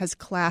has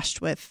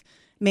clashed with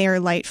Mayor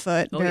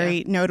Lightfoot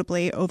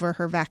notably over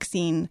her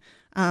vaccine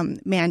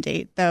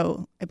mandate,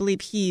 though I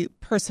believe he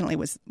personally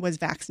was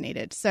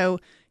vaccinated. So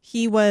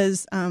he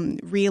was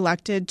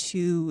reelected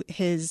to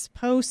his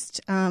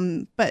post,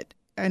 and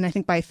I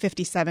think by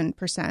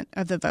 57%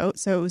 of the vote.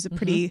 So it was a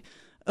pretty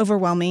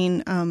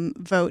overwhelming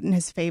vote in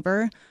his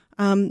favor.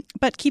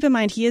 But keep in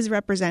mind, he is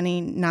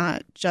representing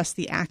not just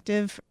the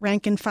active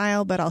rank and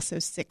file, but also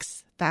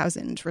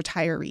 6,000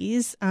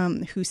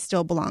 retirees who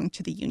still belong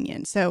to the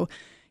union. So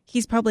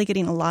he's probably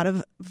getting a lot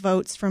of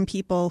votes from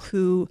people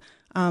who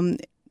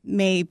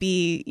may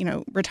be,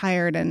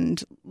 retired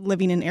and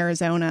living in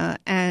Arizona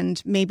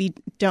and maybe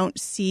don't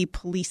see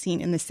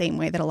policing in the same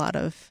way that a lot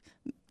of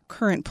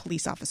current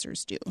police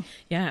officers do.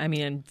 Yeah, I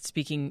mean, and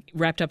speaking,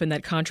 wrapped up in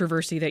that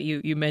controversy that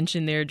you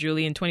mentioned there,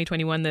 Julie, in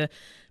 2021, the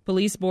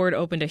police board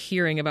opened a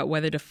hearing about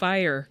whether to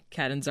fire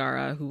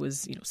Catanzara, who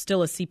was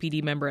still a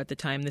CPD member at the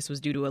time. This was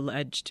due to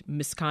alleged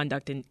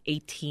misconduct in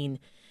 18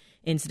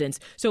 incidents.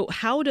 So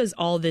how does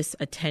all this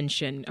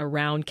attention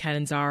around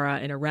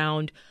Catanzara and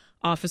around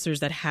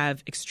officers that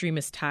have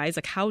extremist ties,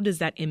 how does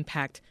that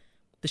impact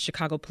the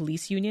Chicago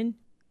Police Union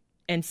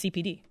and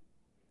CPD?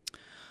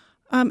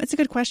 It's a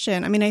good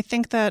question. I mean, I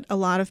think that a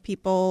lot of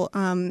people,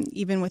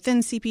 even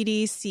within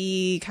CPD,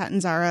 see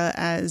Catanzara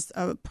as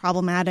a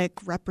problematic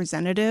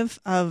representative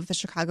of the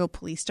Chicago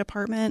Police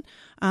Department.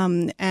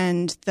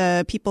 And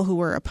the people who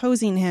were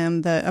opposing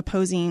him, the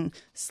opposing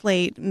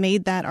slate,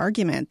 made that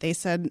argument. They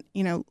said,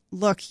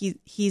 look,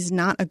 he's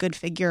not a good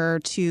figure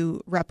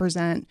to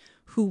represent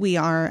who we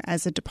are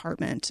as a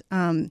department.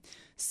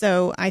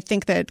 So I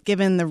think that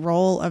given the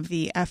role of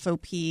the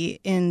FOP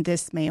in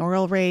this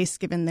mayoral race,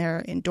 given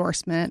their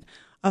endorsement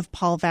of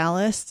Paul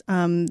Vallas,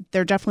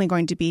 they're definitely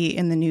going to be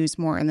in the news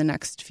more in the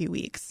next few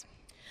weeks.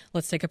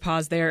 Let's take a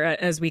pause there.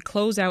 As we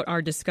close out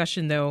our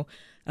discussion, though,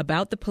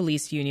 about the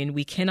police union,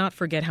 we cannot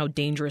forget how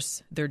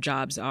dangerous their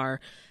jobs are.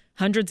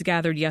 Hundreds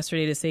gathered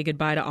yesterday to say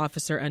goodbye to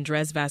Officer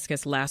Andres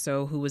Vasquez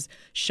Lasso, who was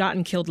shot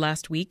and killed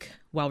last week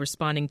while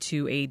responding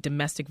to a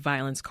domestic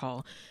violence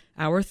call.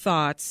 Our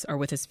thoughts are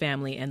with his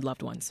family and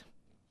loved ones.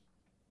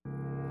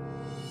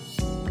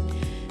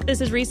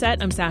 This is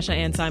Reset. I'm Sasha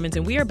Ann Simons,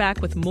 and we are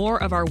back with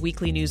more of our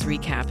weekly news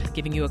recap,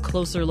 giving you a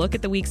closer look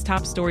at the week's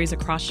top stories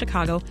across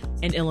Chicago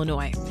and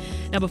Illinois.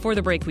 Now, before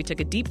the break, we took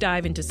a deep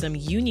dive into some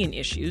union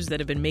issues that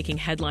have been making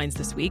headlines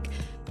this week,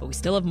 but we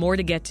still have more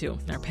to get to.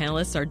 Our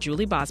panelists are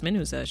Julie Bosman,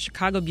 who's a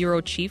Chicago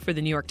bureau chief for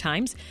the New York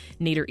Times,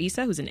 Nader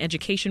Issa, who's an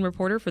education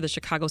reporter for the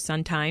Chicago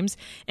Sun-Times,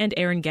 and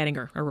Aaron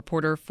Gettinger, a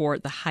reporter for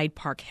the Hyde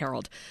Park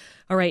Herald.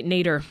 All right,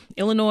 Nader,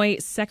 Illinois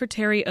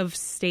Secretary of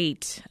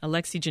State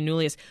Alexi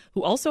Giannoulias,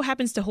 who also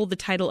happens to hold the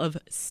title of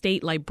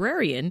state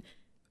librarian.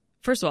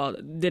 First of all,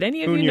 did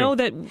any of you know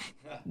that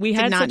we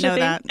had such a thing?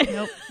 That.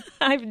 Nope.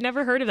 I've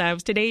never heard of that. I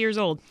was today years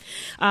old.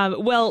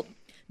 Well,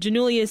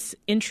 Giannoulias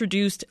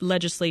introduced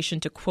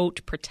legislation to,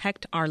 quote,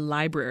 protect our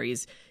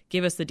libraries.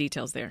 Give us the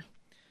details there.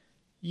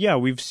 Yeah,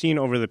 we've seen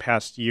over the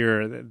past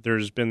year that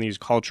there's been these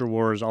culture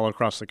wars all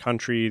across the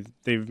country.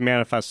 They've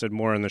manifested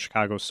more in the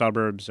Chicago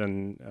suburbs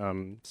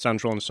and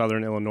central and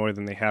southern Illinois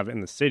than they have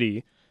in the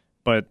city.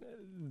 But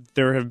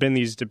there have been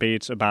these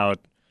debates about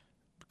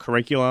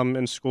curriculum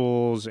in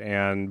schools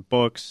and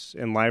books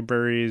in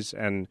libraries.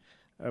 And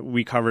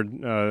we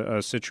covered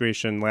a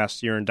situation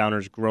last year in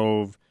Downers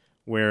Grove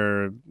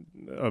where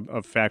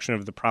a faction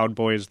of the Proud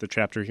Boys, the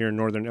chapter here in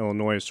northern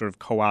Illinois, sort of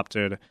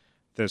co-opted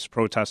this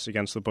protest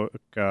against the book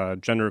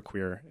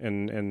Genderqueer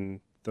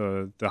in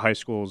the high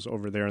schools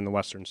over there in the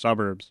western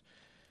suburbs.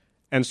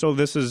 And so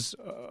this is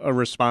a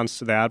response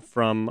to that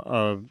from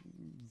a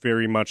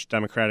very much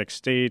democratic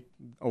state.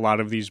 A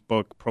lot of these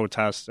book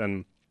protests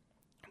and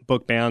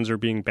book bans are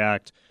being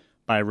backed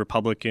by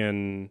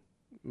Republican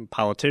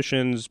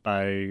politicians,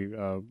 by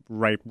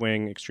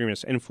right-wing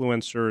extremist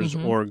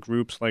influencers or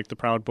groups like the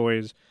Proud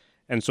Boys.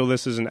 And so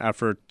this is an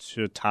effort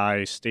to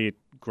tie state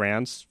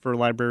grants for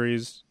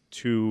libraries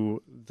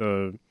to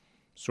the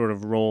sort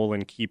of role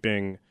in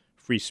keeping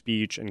free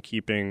speech and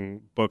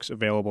keeping books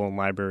available in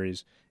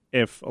libraries.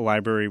 If a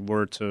library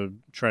were to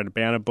try to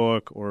ban a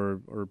book or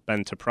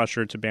bend to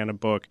pressure to ban a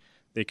book,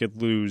 they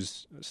could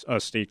lose a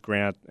state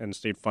grant and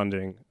state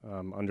funding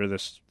under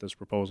this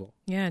proposal.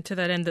 Yeah, to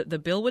that end, the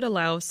bill would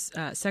allow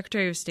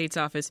Secretary of State's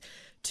office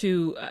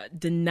to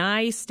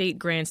deny state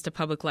grants to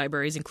public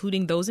libraries,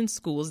 including those in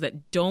schools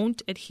that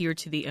don't adhere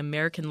to the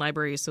American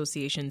Library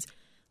Association's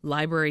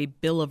Library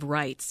Bill of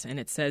Rights. And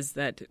it says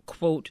that,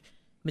 quote,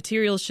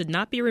 materials should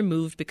not be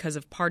removed because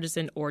of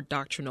partisan or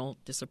doctrinal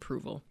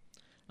disapproval.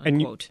 And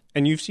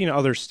you've seen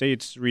other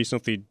states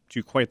recently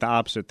do quite the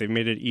opposite. They've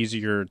made it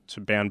easier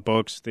to ban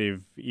books.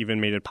 They've even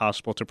made it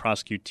possible to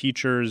prosecute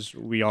teachers.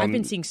 I've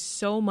been seeing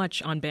so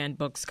much on banned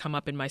books come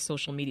up in my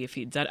social media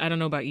feeds. I don't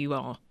know about you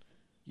all.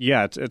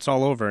 Yeah, it's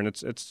all over, and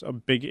it's a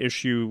big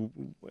issue.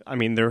 I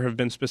mean, there have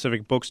been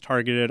specific books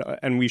targeted,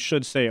 and we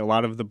should say a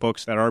lot of the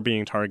books that are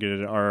being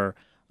targeted are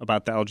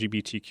about the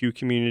LGBTQ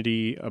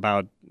community,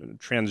 about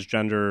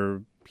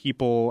transgender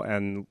people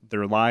and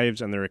their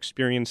lives and their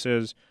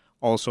experiences,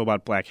 also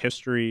about Black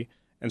history.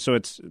 And so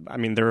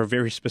there are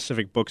very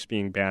specific books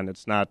being banned.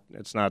 It's not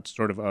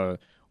sort of a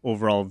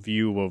overall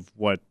view of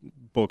what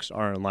books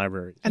are in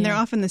libraries. And they're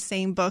often the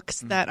same books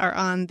that are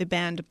on the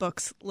banned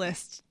books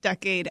list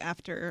decade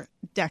after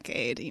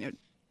decade. You know,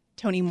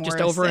 Toni Morrison.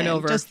 Just over and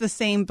over. Just the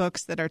same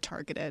books that are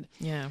targeted.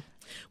 Yeah.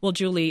 Well,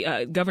 Julie,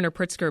 Governor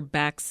Pritzker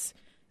backs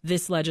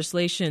this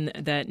legislation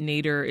that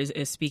Nader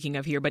is speaking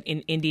of here. But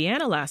in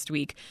Indiana last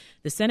week,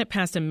 the Senate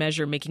passed a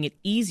measure making it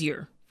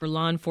easier for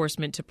law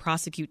enforcement to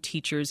prosecute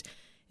teachers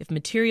if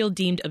material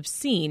deemed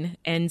obscene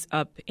ends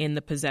up in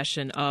the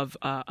possession of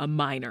a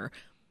minor.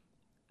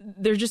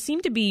 There just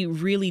seem to be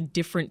really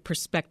different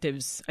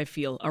perspectives, I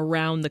feel,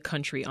 around the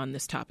country on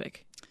this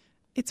topic.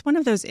 It's one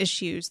of those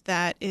issues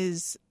that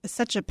is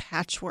such a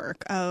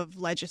patchwork of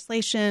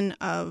legislation,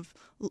 of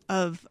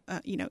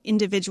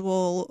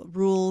individual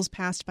rules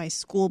passed by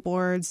school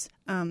boards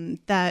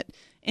that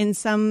in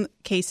some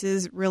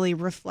cases really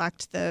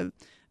reflect the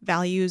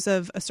values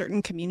of a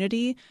certain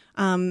community,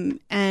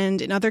 and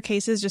in other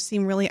cases just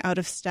seem really out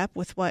of step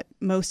with what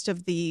most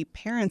of the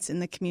parents in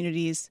the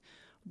communities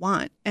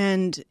want.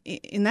 And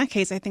in that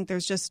case, I think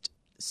there's just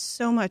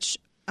so much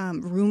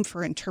room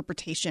for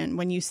interpretation.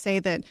 When you say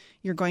that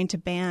you're going to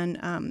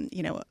ban,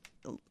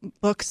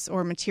 books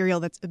or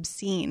material that's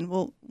obscene,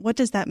 well, what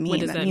does that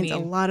mean? That means a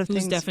lot of Whose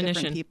things definition? to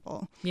different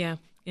people. Yeah,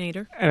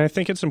 Nader? And I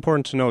think it's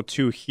important to note,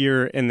 too,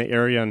 here in the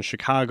area in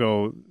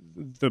Chicago,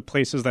 the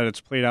places that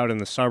it's played out in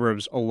the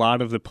suburbs, a lot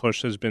of the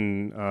push has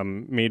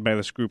been made by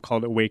this group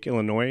called Awake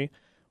Illinois,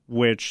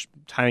 which,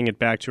 tying it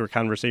back to our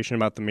conversation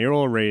about the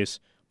mayoral race,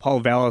 Paul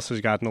Vallas has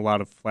gotten a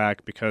lot of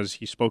flack because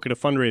he spoke at a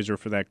fundraiser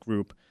for that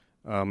group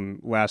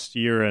last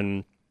year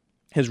and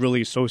has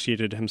really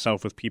associated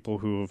himself with people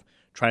who have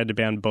tried to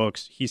ban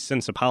books. He's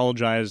since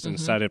apologized and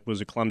said it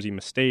was a clumsy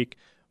mistake,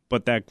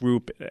 but that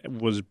group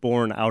was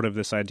born out of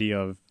this idea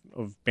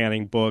of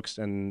banning books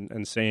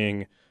and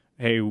saying,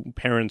 hey,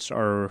 parents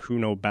are who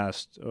know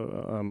best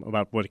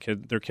about what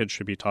their kids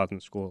should be taught in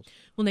schools.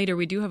 Well, Nader,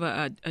 we do have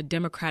a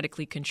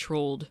democratically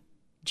controlled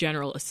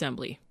General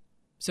Assembly.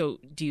 So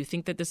do you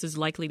think that this is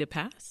likely to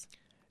pass?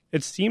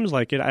 It seems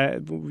like it.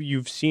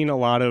 You've seen a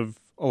lot of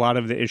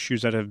the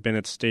issues that have been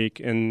at stake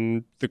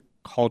in the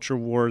culture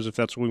wars, if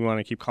that's what we want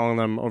to keep calling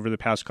them, over the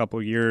past couple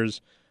of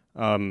years.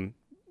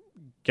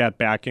 get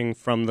backing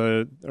from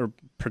or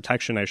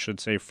protection, I should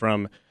say,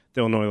 from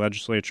the Illinois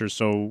legislature.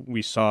 So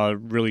we saw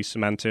really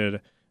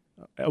cemented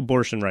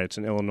abortion rights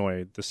in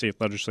Illinois. The state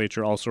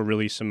legislature also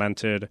really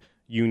cemented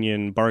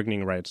union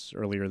bargaining rights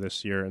earlier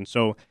this year. And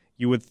so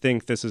you would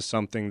think this is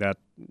something that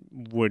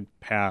would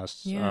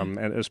pass, and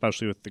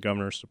especially with the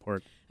governor's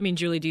support. I mean,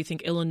 Julie, do you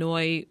think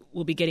Illinois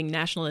will be getting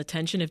national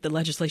attention if the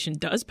legislation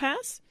does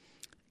pass?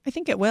 I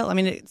think it will. I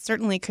mean, it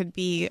certainly could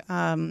be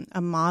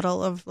a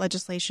model of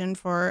legislation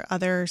for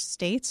other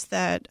states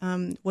that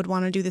would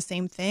want to do the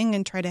same thing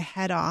and try to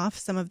head off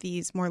some of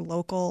these more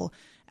local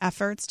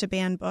efforts to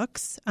ban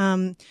books.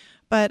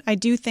 But I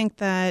do think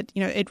that,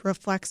 it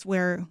reflects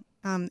where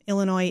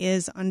Illinois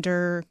is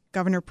under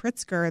Governor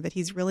Pritzker, that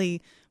he's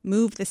really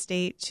moved the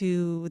state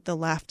to the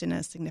left in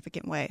a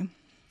significant way.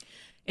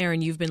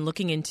 Aaron, you've been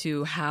looking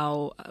into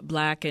how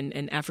Black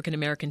and African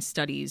American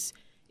studies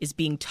is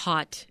being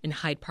taught in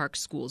Hyde Park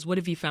schools. What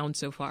have you found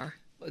so far?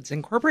 It's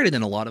incorporated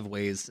in a lot of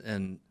ways.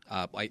 And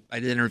I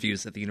did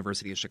interviews at the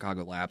University of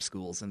Chicago lab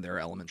schools and their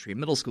elementary and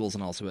middle schools,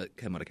 and also at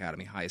Kenwood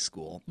Academy High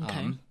School,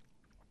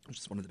 which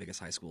is one of the biggest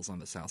high schools on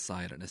the South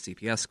Side and a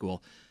CPS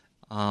school.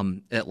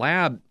 At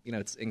lab,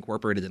 it's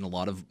incorporated in a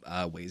lot of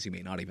ways you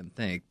may not even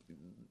think.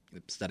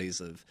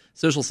 Studies of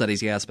social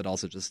studies, yes, but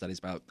also just studies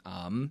about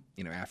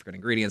African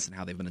ingredients and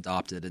how they've been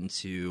adopted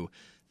into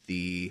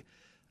the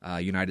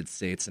United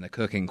States in a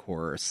cooking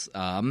course.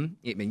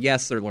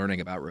 Yes, they're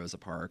learning about Rosa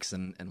Parks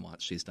and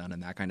what she's done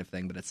and that kind of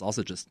thing, but it's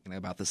also just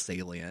about the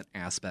salient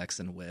aspects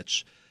in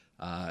which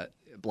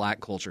Black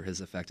culture has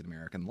affected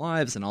American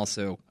lives, and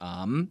also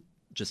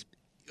just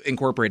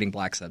incorporating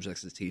Black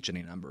subjects to teach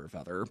any number of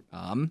other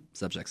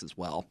subjects as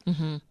well.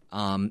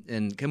 Mm-hmm.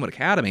 In Kenwood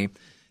Academy,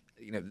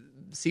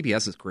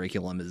 CPS's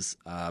curriculum is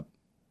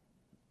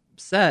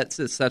set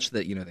such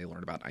that, they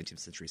learn about 19th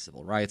century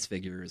civil rights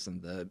figures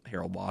and the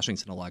Harold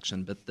Washington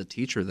election. But the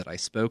teacher that I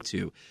spoke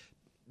to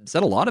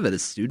said a lot of it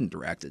is student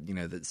directed,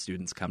 that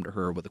students come to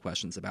her with the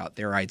questions about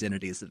their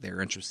identities that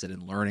they're interested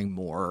in learning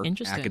more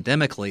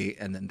academically,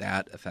 and then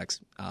that affects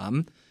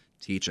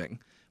teaching,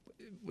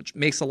 which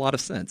makes a lot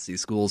of sense. These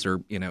schools are,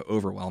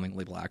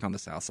 overwhelmingly Black on the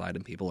South Side,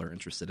 and people are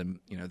interested in,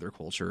 their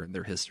culture and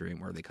their history and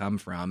where they come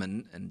from.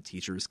 And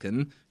teachers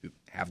who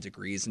have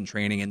degrees in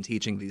training and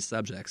teaching these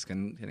subjects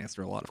can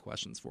answer a lot of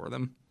questions for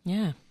them.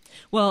 Yeah.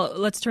 Well,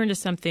 let's turn to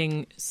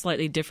something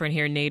slightly different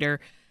here, Nader.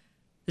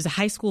 There's a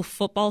high school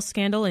football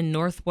scandal in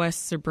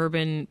northwest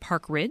suburban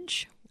Park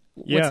Ridge.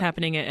 What's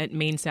happening at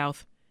Maine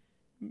South?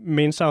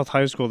 Maine South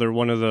High School, they're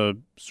one of the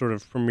sort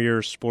of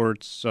premier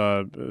sports,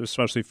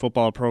 especially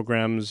football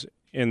programs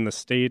in the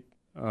state.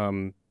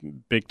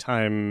 Big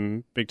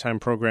time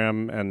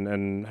program,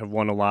 and have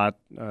won a lot,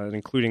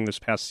 including this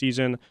past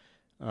season.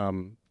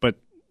 But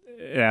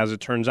as it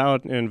turns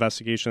out, an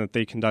investigation that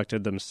they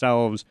conducted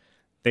themselves,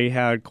 they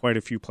had quite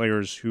a few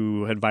players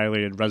who had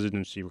violated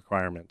residency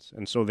requirements,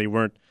 and so they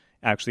weren't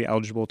actually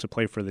eligible to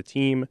play for the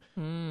team.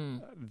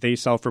 They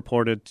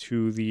self-reported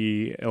to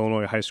the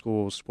Illinois High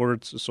School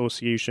Sports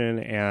Association,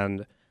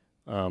 and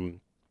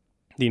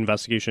the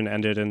investigation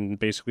ended in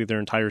basically their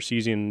entire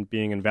season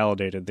being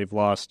invalidated. They've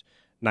lost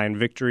 9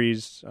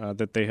 victories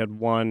that they had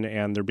won,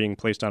 and they're being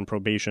placed on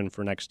probation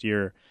for next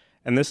year.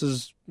 And this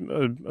is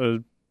a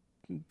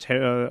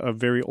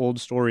very old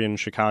story in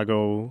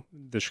Chicago,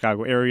 the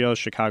Chicago area,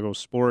 Chicago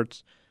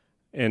sports,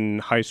 in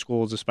high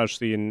schools,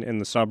 especially in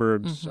the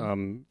suburbs,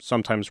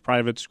 sometimes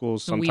private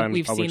schools, sometimes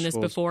we've public seen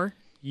schools. This before?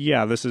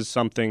 Yeah, this is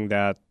something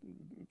that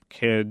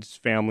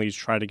families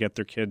try to get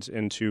their kids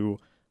into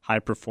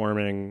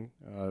high-performing,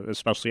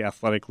 especially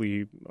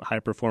athletically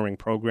high-performing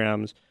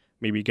programs,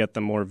 maybe get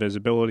them more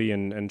visibility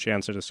and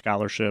chance at a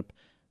scholarship.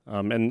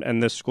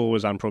 And this school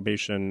was on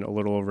probation a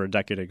little over a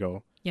decade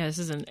ago. Yeah, this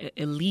is an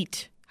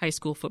elite high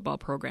school football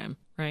program,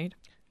 right?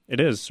 It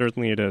is.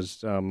 Certainly it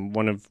is.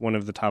 One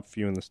of the top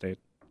few in the state.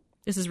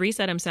 This is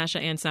Reset. I'm Sasha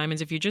Ann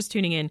Simons. If you're just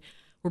tuning in,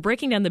 we're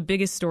breaking down the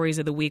biggest stories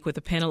of the week with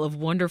a panel of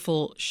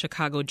wonderful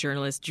Chicago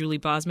journalists. Julie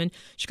Bosman,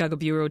 Chicago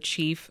Bureau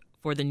Chief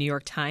for the New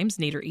York Times,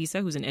 Nader Issa,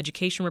 who's an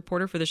education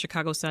reporter for the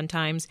Chicago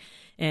Sun-Times,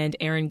 and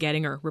Aaron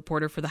Gettinger,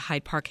 reporter for the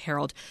Hyde Park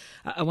Herald.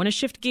 I want to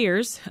shift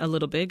gears a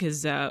little bit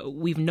because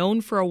we've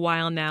known for a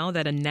while now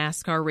that a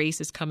NASCAR race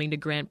is coming to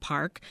Grant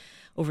Park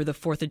over the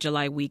 4th of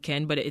July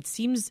weekend, but it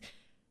seems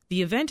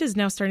the event is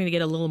now starting to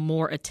get a little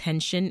more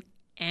attention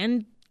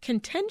and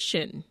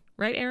contention.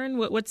 Right, Aaron?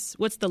 What's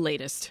the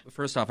latest?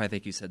 First off, I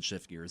think you said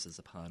shift gears as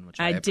a pun, which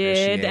I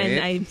appreciate. Did, and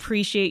I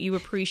appreciate you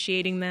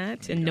appreciating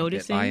that and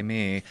noticing. By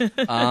me.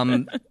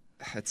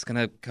 It's going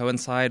to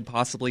coincide,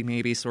 possibly,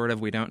 maybe, sort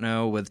of, we don't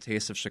know, with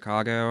Taste of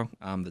Chicago.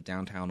 The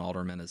downtown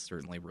alderman is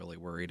certainly really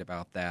worried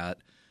about that.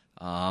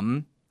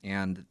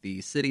 And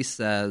the city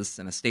says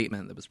in a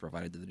statement that was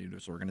provided to the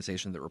news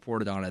organization that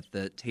reported on it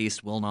that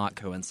Taste will not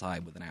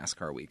coincide with the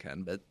NASCAR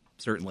weekend, but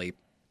certainly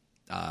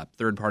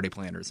third-party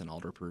planners and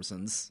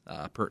alderpersons,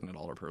 pertinent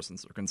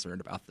alderpersons, are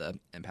concerned about the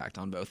impact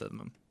on both of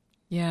them.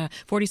 Yeah.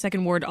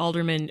 42nd Ward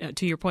Alderman,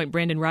 to your point,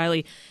 Brandon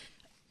Riley,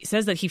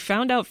 says that he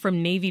found out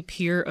from Navy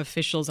Pier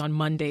officials on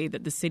Monday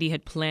that the city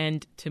had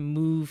planned to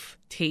move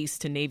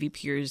Taste to Navy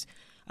Pier's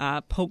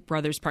Polk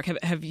Brothers Park.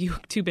 Have you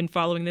two been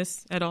following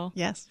this at all?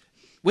 Yes.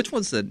 Which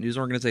was the news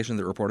organization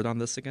that reported on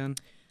this again?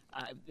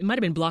 It might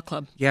have been Block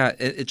Club. Yeah,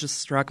 it just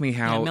struck me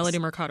how Melody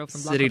Mercado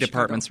from Block city Club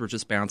departments Chicago. were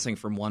just bouncing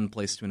from one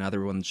place to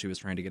another when she was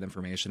trying to get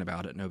information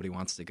about it. Nobody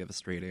wants to give a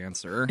straight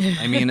answer.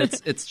 I mean,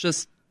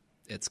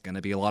 it's going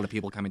to be a lot of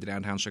people coming to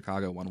downtown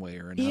Chicago one way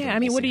or another. Yeah, I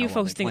mean, We'll what see do you how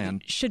well folks they plan.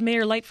 think? Should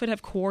Mayor Lightfoot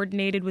have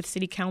coordinated with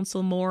City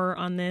Council more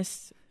on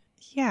this?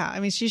 Yeah, I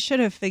mean, she should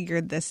have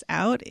figured this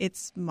out.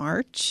 It's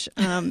March,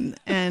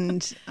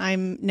 and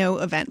I'm no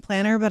event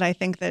planner, but I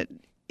think that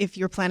if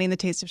you're planning the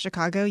Taste of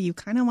Chicago, you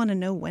kind of want to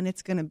know when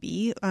it's going to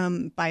be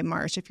by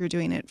March if you're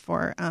doing it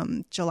for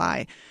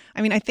July.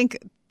 I mean, I think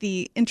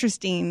the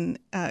interesting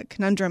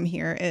conundrum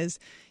here is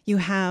you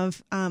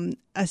have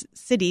a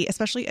city,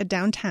 especially a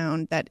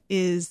downtown, that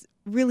is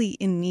really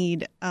in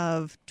need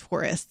of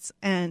tourists.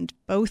 And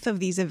both of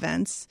these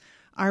events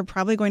are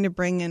probably going to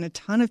bring in a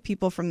ton of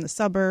people from the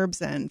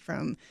suburbs and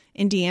from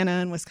Indiana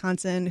and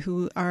Wisconsin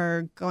who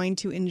are going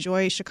to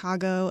enjoy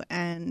Chicago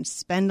and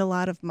spend a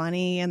lot of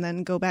money and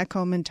then go back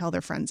home and tell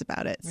their friends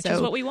about it. Which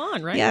is what we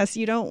want, right? Yes,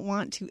 you don't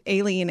want to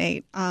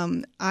alienate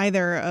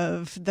either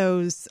of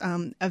those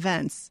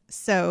events.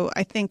 So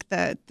I think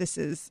that this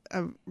is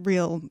a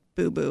real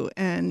boo-boo,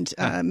 and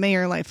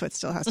Mayor Lightfoot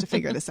still has to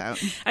figure this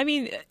out. I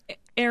mean,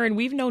 Aaron,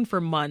 we've known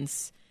for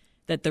months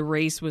that the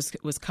race was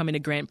coming to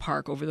Grant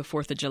Park over the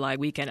 4th of July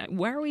weekend.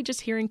 Why are we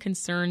just hearing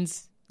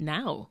concerns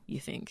now,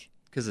 you think?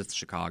 Because it's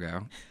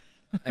Chicago.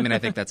 I mean, I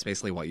think that's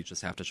basically what you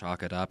just have to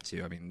chalk it up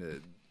to. I mean,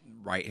 the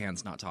right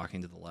hand's not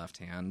talking to the left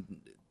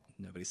hand.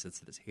 Nobody sits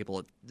at the table.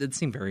 It did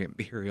seem very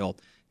imperial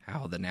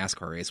how the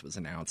NASCAR race was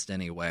announced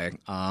anyway.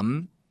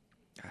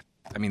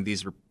 I mean,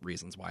 these are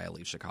reasons why I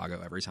leave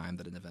Chicago every time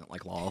that an event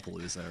like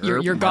Lollapalooza or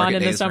You're gone in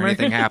the Days summer. or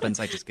anything happens.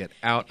 I just get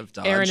out of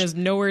Dodge. Aaron is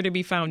nowhere to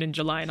be found in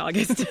July and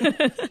August.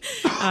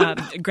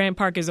 Grant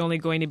Park is only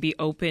going to be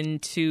open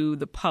to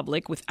the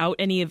public without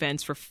any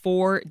events for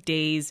 4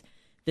 days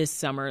this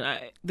summer.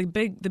 The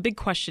big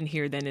question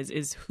here then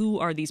is who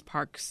are these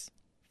parks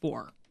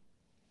for?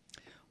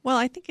 Well,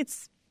 I think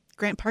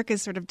Grant Park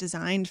is sort of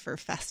designed for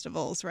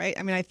festivals, right?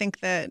 I mean, I think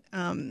that,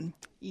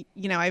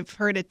 I've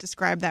heard it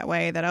described that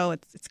way, that,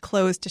 it's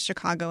closed to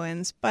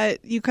Chicagoans.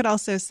 But you could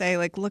also say,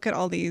 like, look at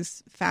all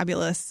these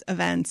fabulous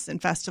events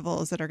and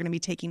festivals that are going to be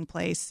taking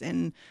place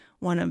in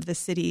one of the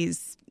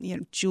city's,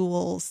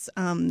 jewels.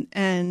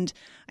 And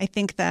I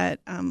think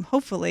that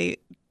hopefully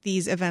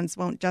these events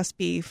won't just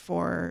be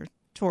for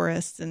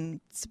tourists and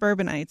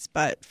suburbanites,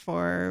 but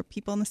for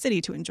people in the city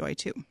to enjoy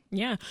too.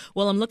 Yeah.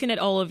 Well, I'm looking at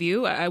all of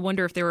you. I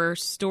wonder if there are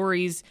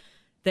stories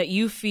that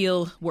you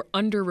feel were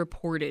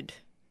underreported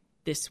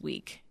this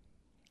week.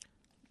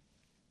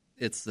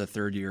 It's the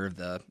third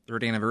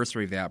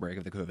anniversary of the outbreak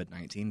of the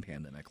COVID-19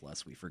 pandemic,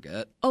 lest we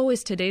forget. Oh,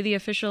 is today the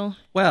official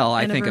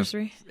I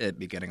anniversary? think of it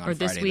beginning on Or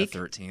this Friday week? the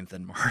 13th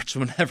in March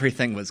when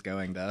everything was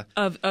going to...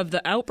 Of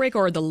the outbreak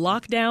or the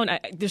lockdown?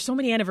 There's so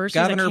many anniversaries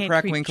Governor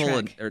I can't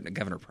keep track.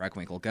 Governor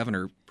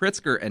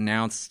Pritzker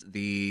announced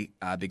the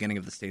beginning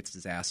of the state's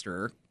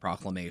disaster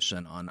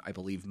proclamation on, I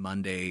believe,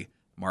 Monday,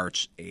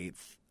 March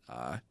 8th,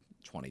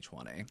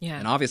 2020. Yeah.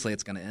 And obviously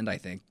it's going to end, I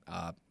think,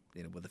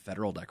 with a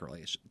federal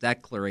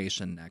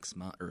declaration next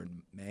month or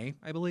in May,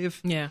 I believe.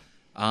 Yeah.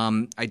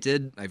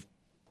 I've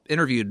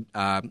interviewed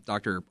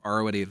Dr.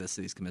 Arwady, the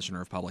city's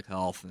commissioner of public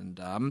health, and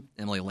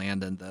Emily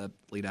Landon, the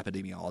lead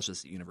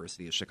epidemiologist at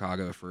University of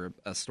Chicago, for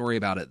a story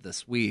about it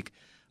this week.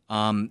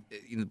 One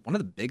of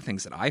the big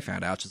things that I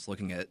found out just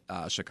looking at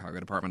Chicago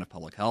Department of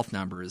Public Health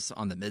numbers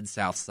on the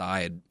Mid-South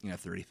Side,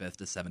 35th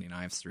to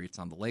 79th Streets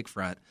on the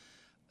lakefront,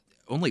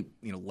 only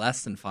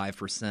less than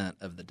 5%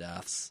 of the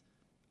deaths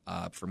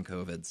from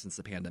COVID since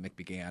the pandemic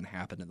began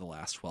happened in the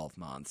last 12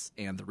 months.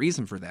 And the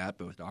reason for that,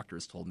 both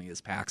doctors told me,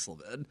 is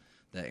Paxlovid,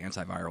 the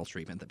antiviral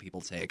treatment that people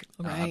take.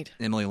 Right.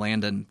 Emily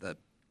Landon at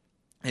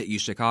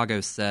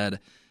UChicago said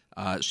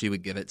she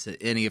would give it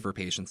to any of her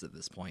patients at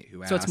this point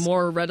who asked. So it's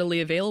more readily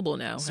available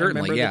now.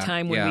 Certainly, I remember yeah. the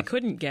time when we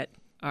couldn't get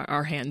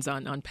our hands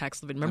on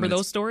Paxlovid. Remember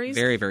those stories?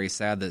 Very, very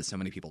sad that so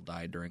many people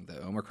died during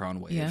the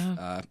Omicron wave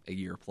a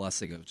year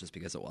plus ago just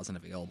because it wasn't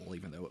available,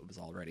 even though it was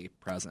already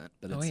present.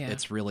 But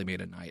it's really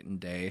made a night and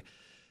day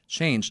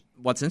change.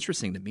 What's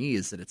interesting to me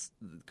is that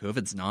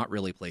COVID's not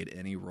really played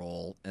any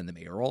role in the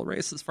mayoral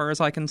race as far as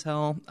I can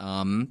tell,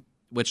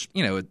 which,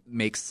 it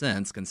makes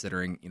sense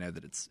considering,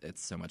 that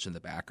it's so much in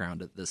the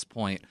background at this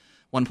point.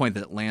 One point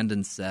that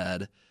Landon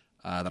said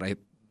that I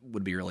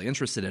would be really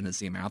interested in is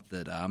the amount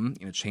that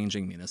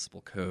changing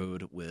municipal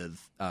code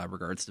with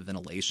regards to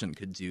ventilation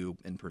could do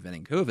in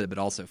preventing COVID, but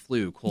also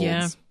flu,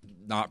 colds,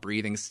 not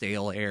breathing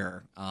stale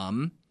air.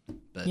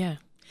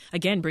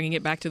 Again, bringing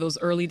it back to those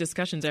early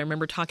discussions. I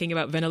remember talking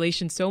about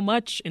ventilation so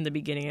much in the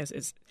beginning,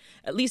 as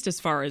at least as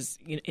far as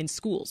in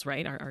schools,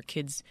 right? Our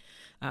kids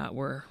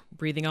were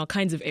breathing all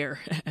kinds of air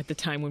at the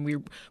time when we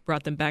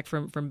brought them back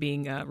from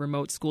being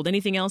remote schooled.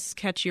 Anything else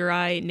catch your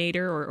eye,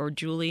 Nader or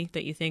Julie,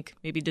 that you think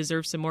maybe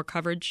deserves some more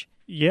coverage?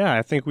 Yeah,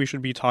 I think we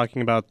should be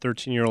talking about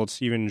 13-year-old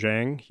Stephen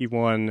Zhang. He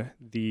won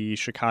the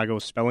Chicago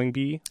Spelling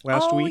Bee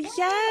last week. Oh,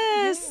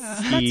 yes.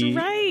 That's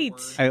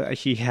right.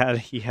 He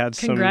had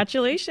some...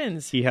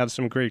 Congratulations. He had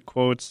some great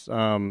quotes.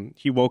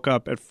 He woke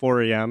up at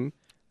 4 a.m.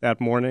 that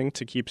morning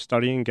to keep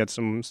studying, get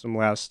some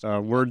last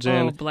words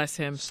in. Oh, bless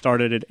him.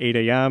 Started at 8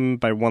 a.m.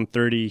 By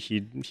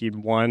 1:30, he'd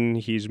won.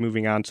 He's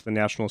moving on to the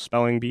National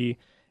Spelling Bee.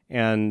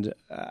 And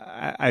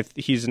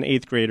he's an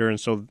 8th grader, and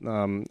so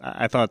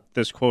I thought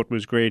this quote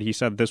was great. He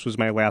said, "This was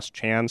my last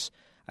chance.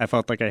 I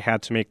felt like I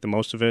had to make the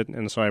most of it,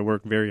 and so I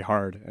worked very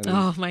hard." And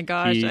oh, my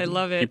gosh, I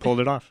love it. He pulled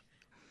it off.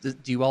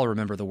 Do you all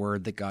remember the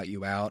word that got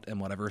you out in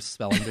whatever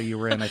spelling bee you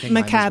were in? I think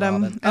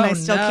macadam, and I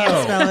still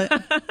can't spell it.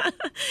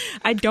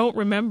 I don't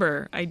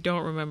remember. I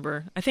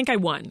think I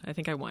won.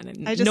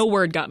 No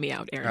word got me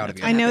out, Erin.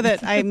 I know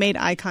that I made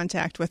eye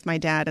contact with my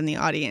dad in the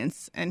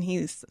audience, and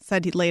he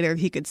said later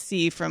he could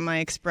see from my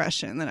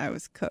expression that I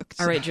was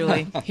cooked. All right,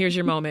 Julie, here's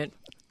your moment.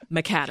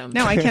 Macadam.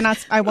 No, I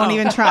cannot. I won't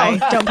even try.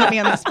 Don't put me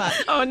on the spot.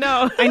 Oh,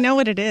 no. I know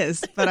what it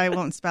is, but I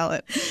won't spell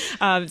it.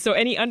 So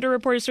any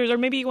underreported stories, or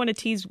maybe you want to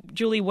tease,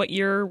 Julie, what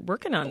you're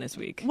working on this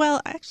week? Well,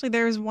 actually,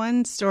 there's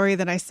one story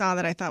that I saw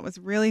that I thought was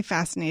really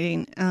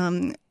fascinating.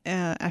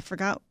 I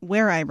forgot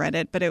where I read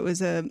it, but it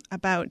was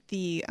about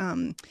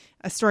a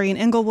story in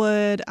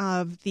Englewood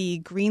of the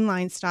Green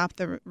Line stop,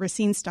 the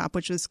Racine stop,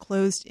 which was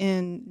closed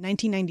in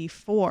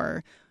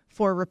 1994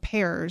 for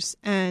repairs,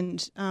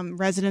 and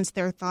residents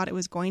there thought it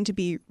was going to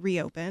be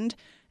reopened,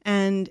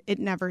 and it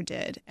never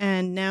did.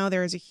 And now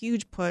there is a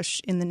huge push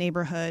in the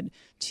neighborhood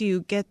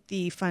to get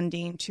the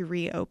funding to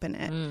reopen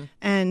it.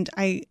 And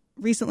I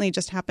recently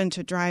just happened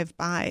to drive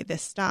by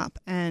this stop,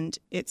 and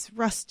it's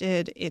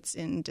rusted, it's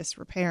in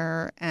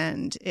disrepair,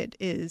 and it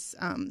is,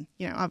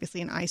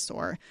 obviously an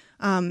eyesore.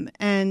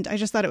 And I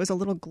just thought it was a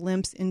little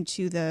glimpse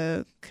into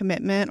the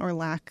commitment or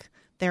lack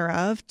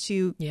thereof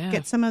to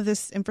get some of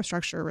this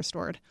infrastructure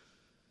restored.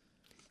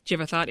 Do you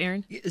have a thought,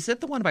 Erin? Is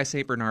it the one by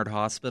St. Bernard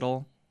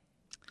Hospital?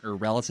 Or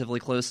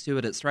relatively close to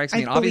it? It strikes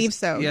me. I believe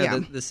so, yeah.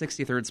 The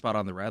 63rd spot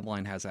on the red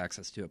line has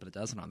access to it, but it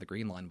doesn't on the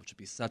green line, which would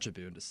be such a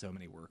boon to so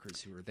many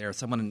workers who are there.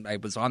 I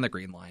was on the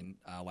green line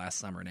last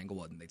summer in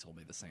Englewood, and they told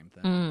me the same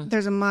thing.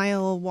 There's a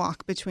mile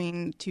walk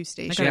between two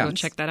stations. I gotta go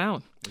check that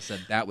out. They said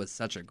that was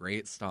such a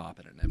great stop,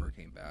 and it never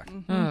came back.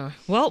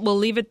 Well, we'll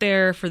leave it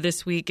there for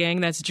this week,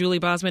 gang. That's Julie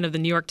Bosman of the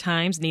New York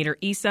Times, Nader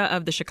Issa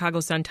of the Chicago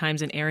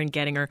Sun-Times, and Erin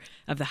Gettinger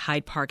of the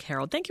Hyde Park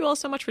Herald. Thank you all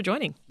so much for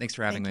joining. Thanks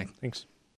for having me. Thanks.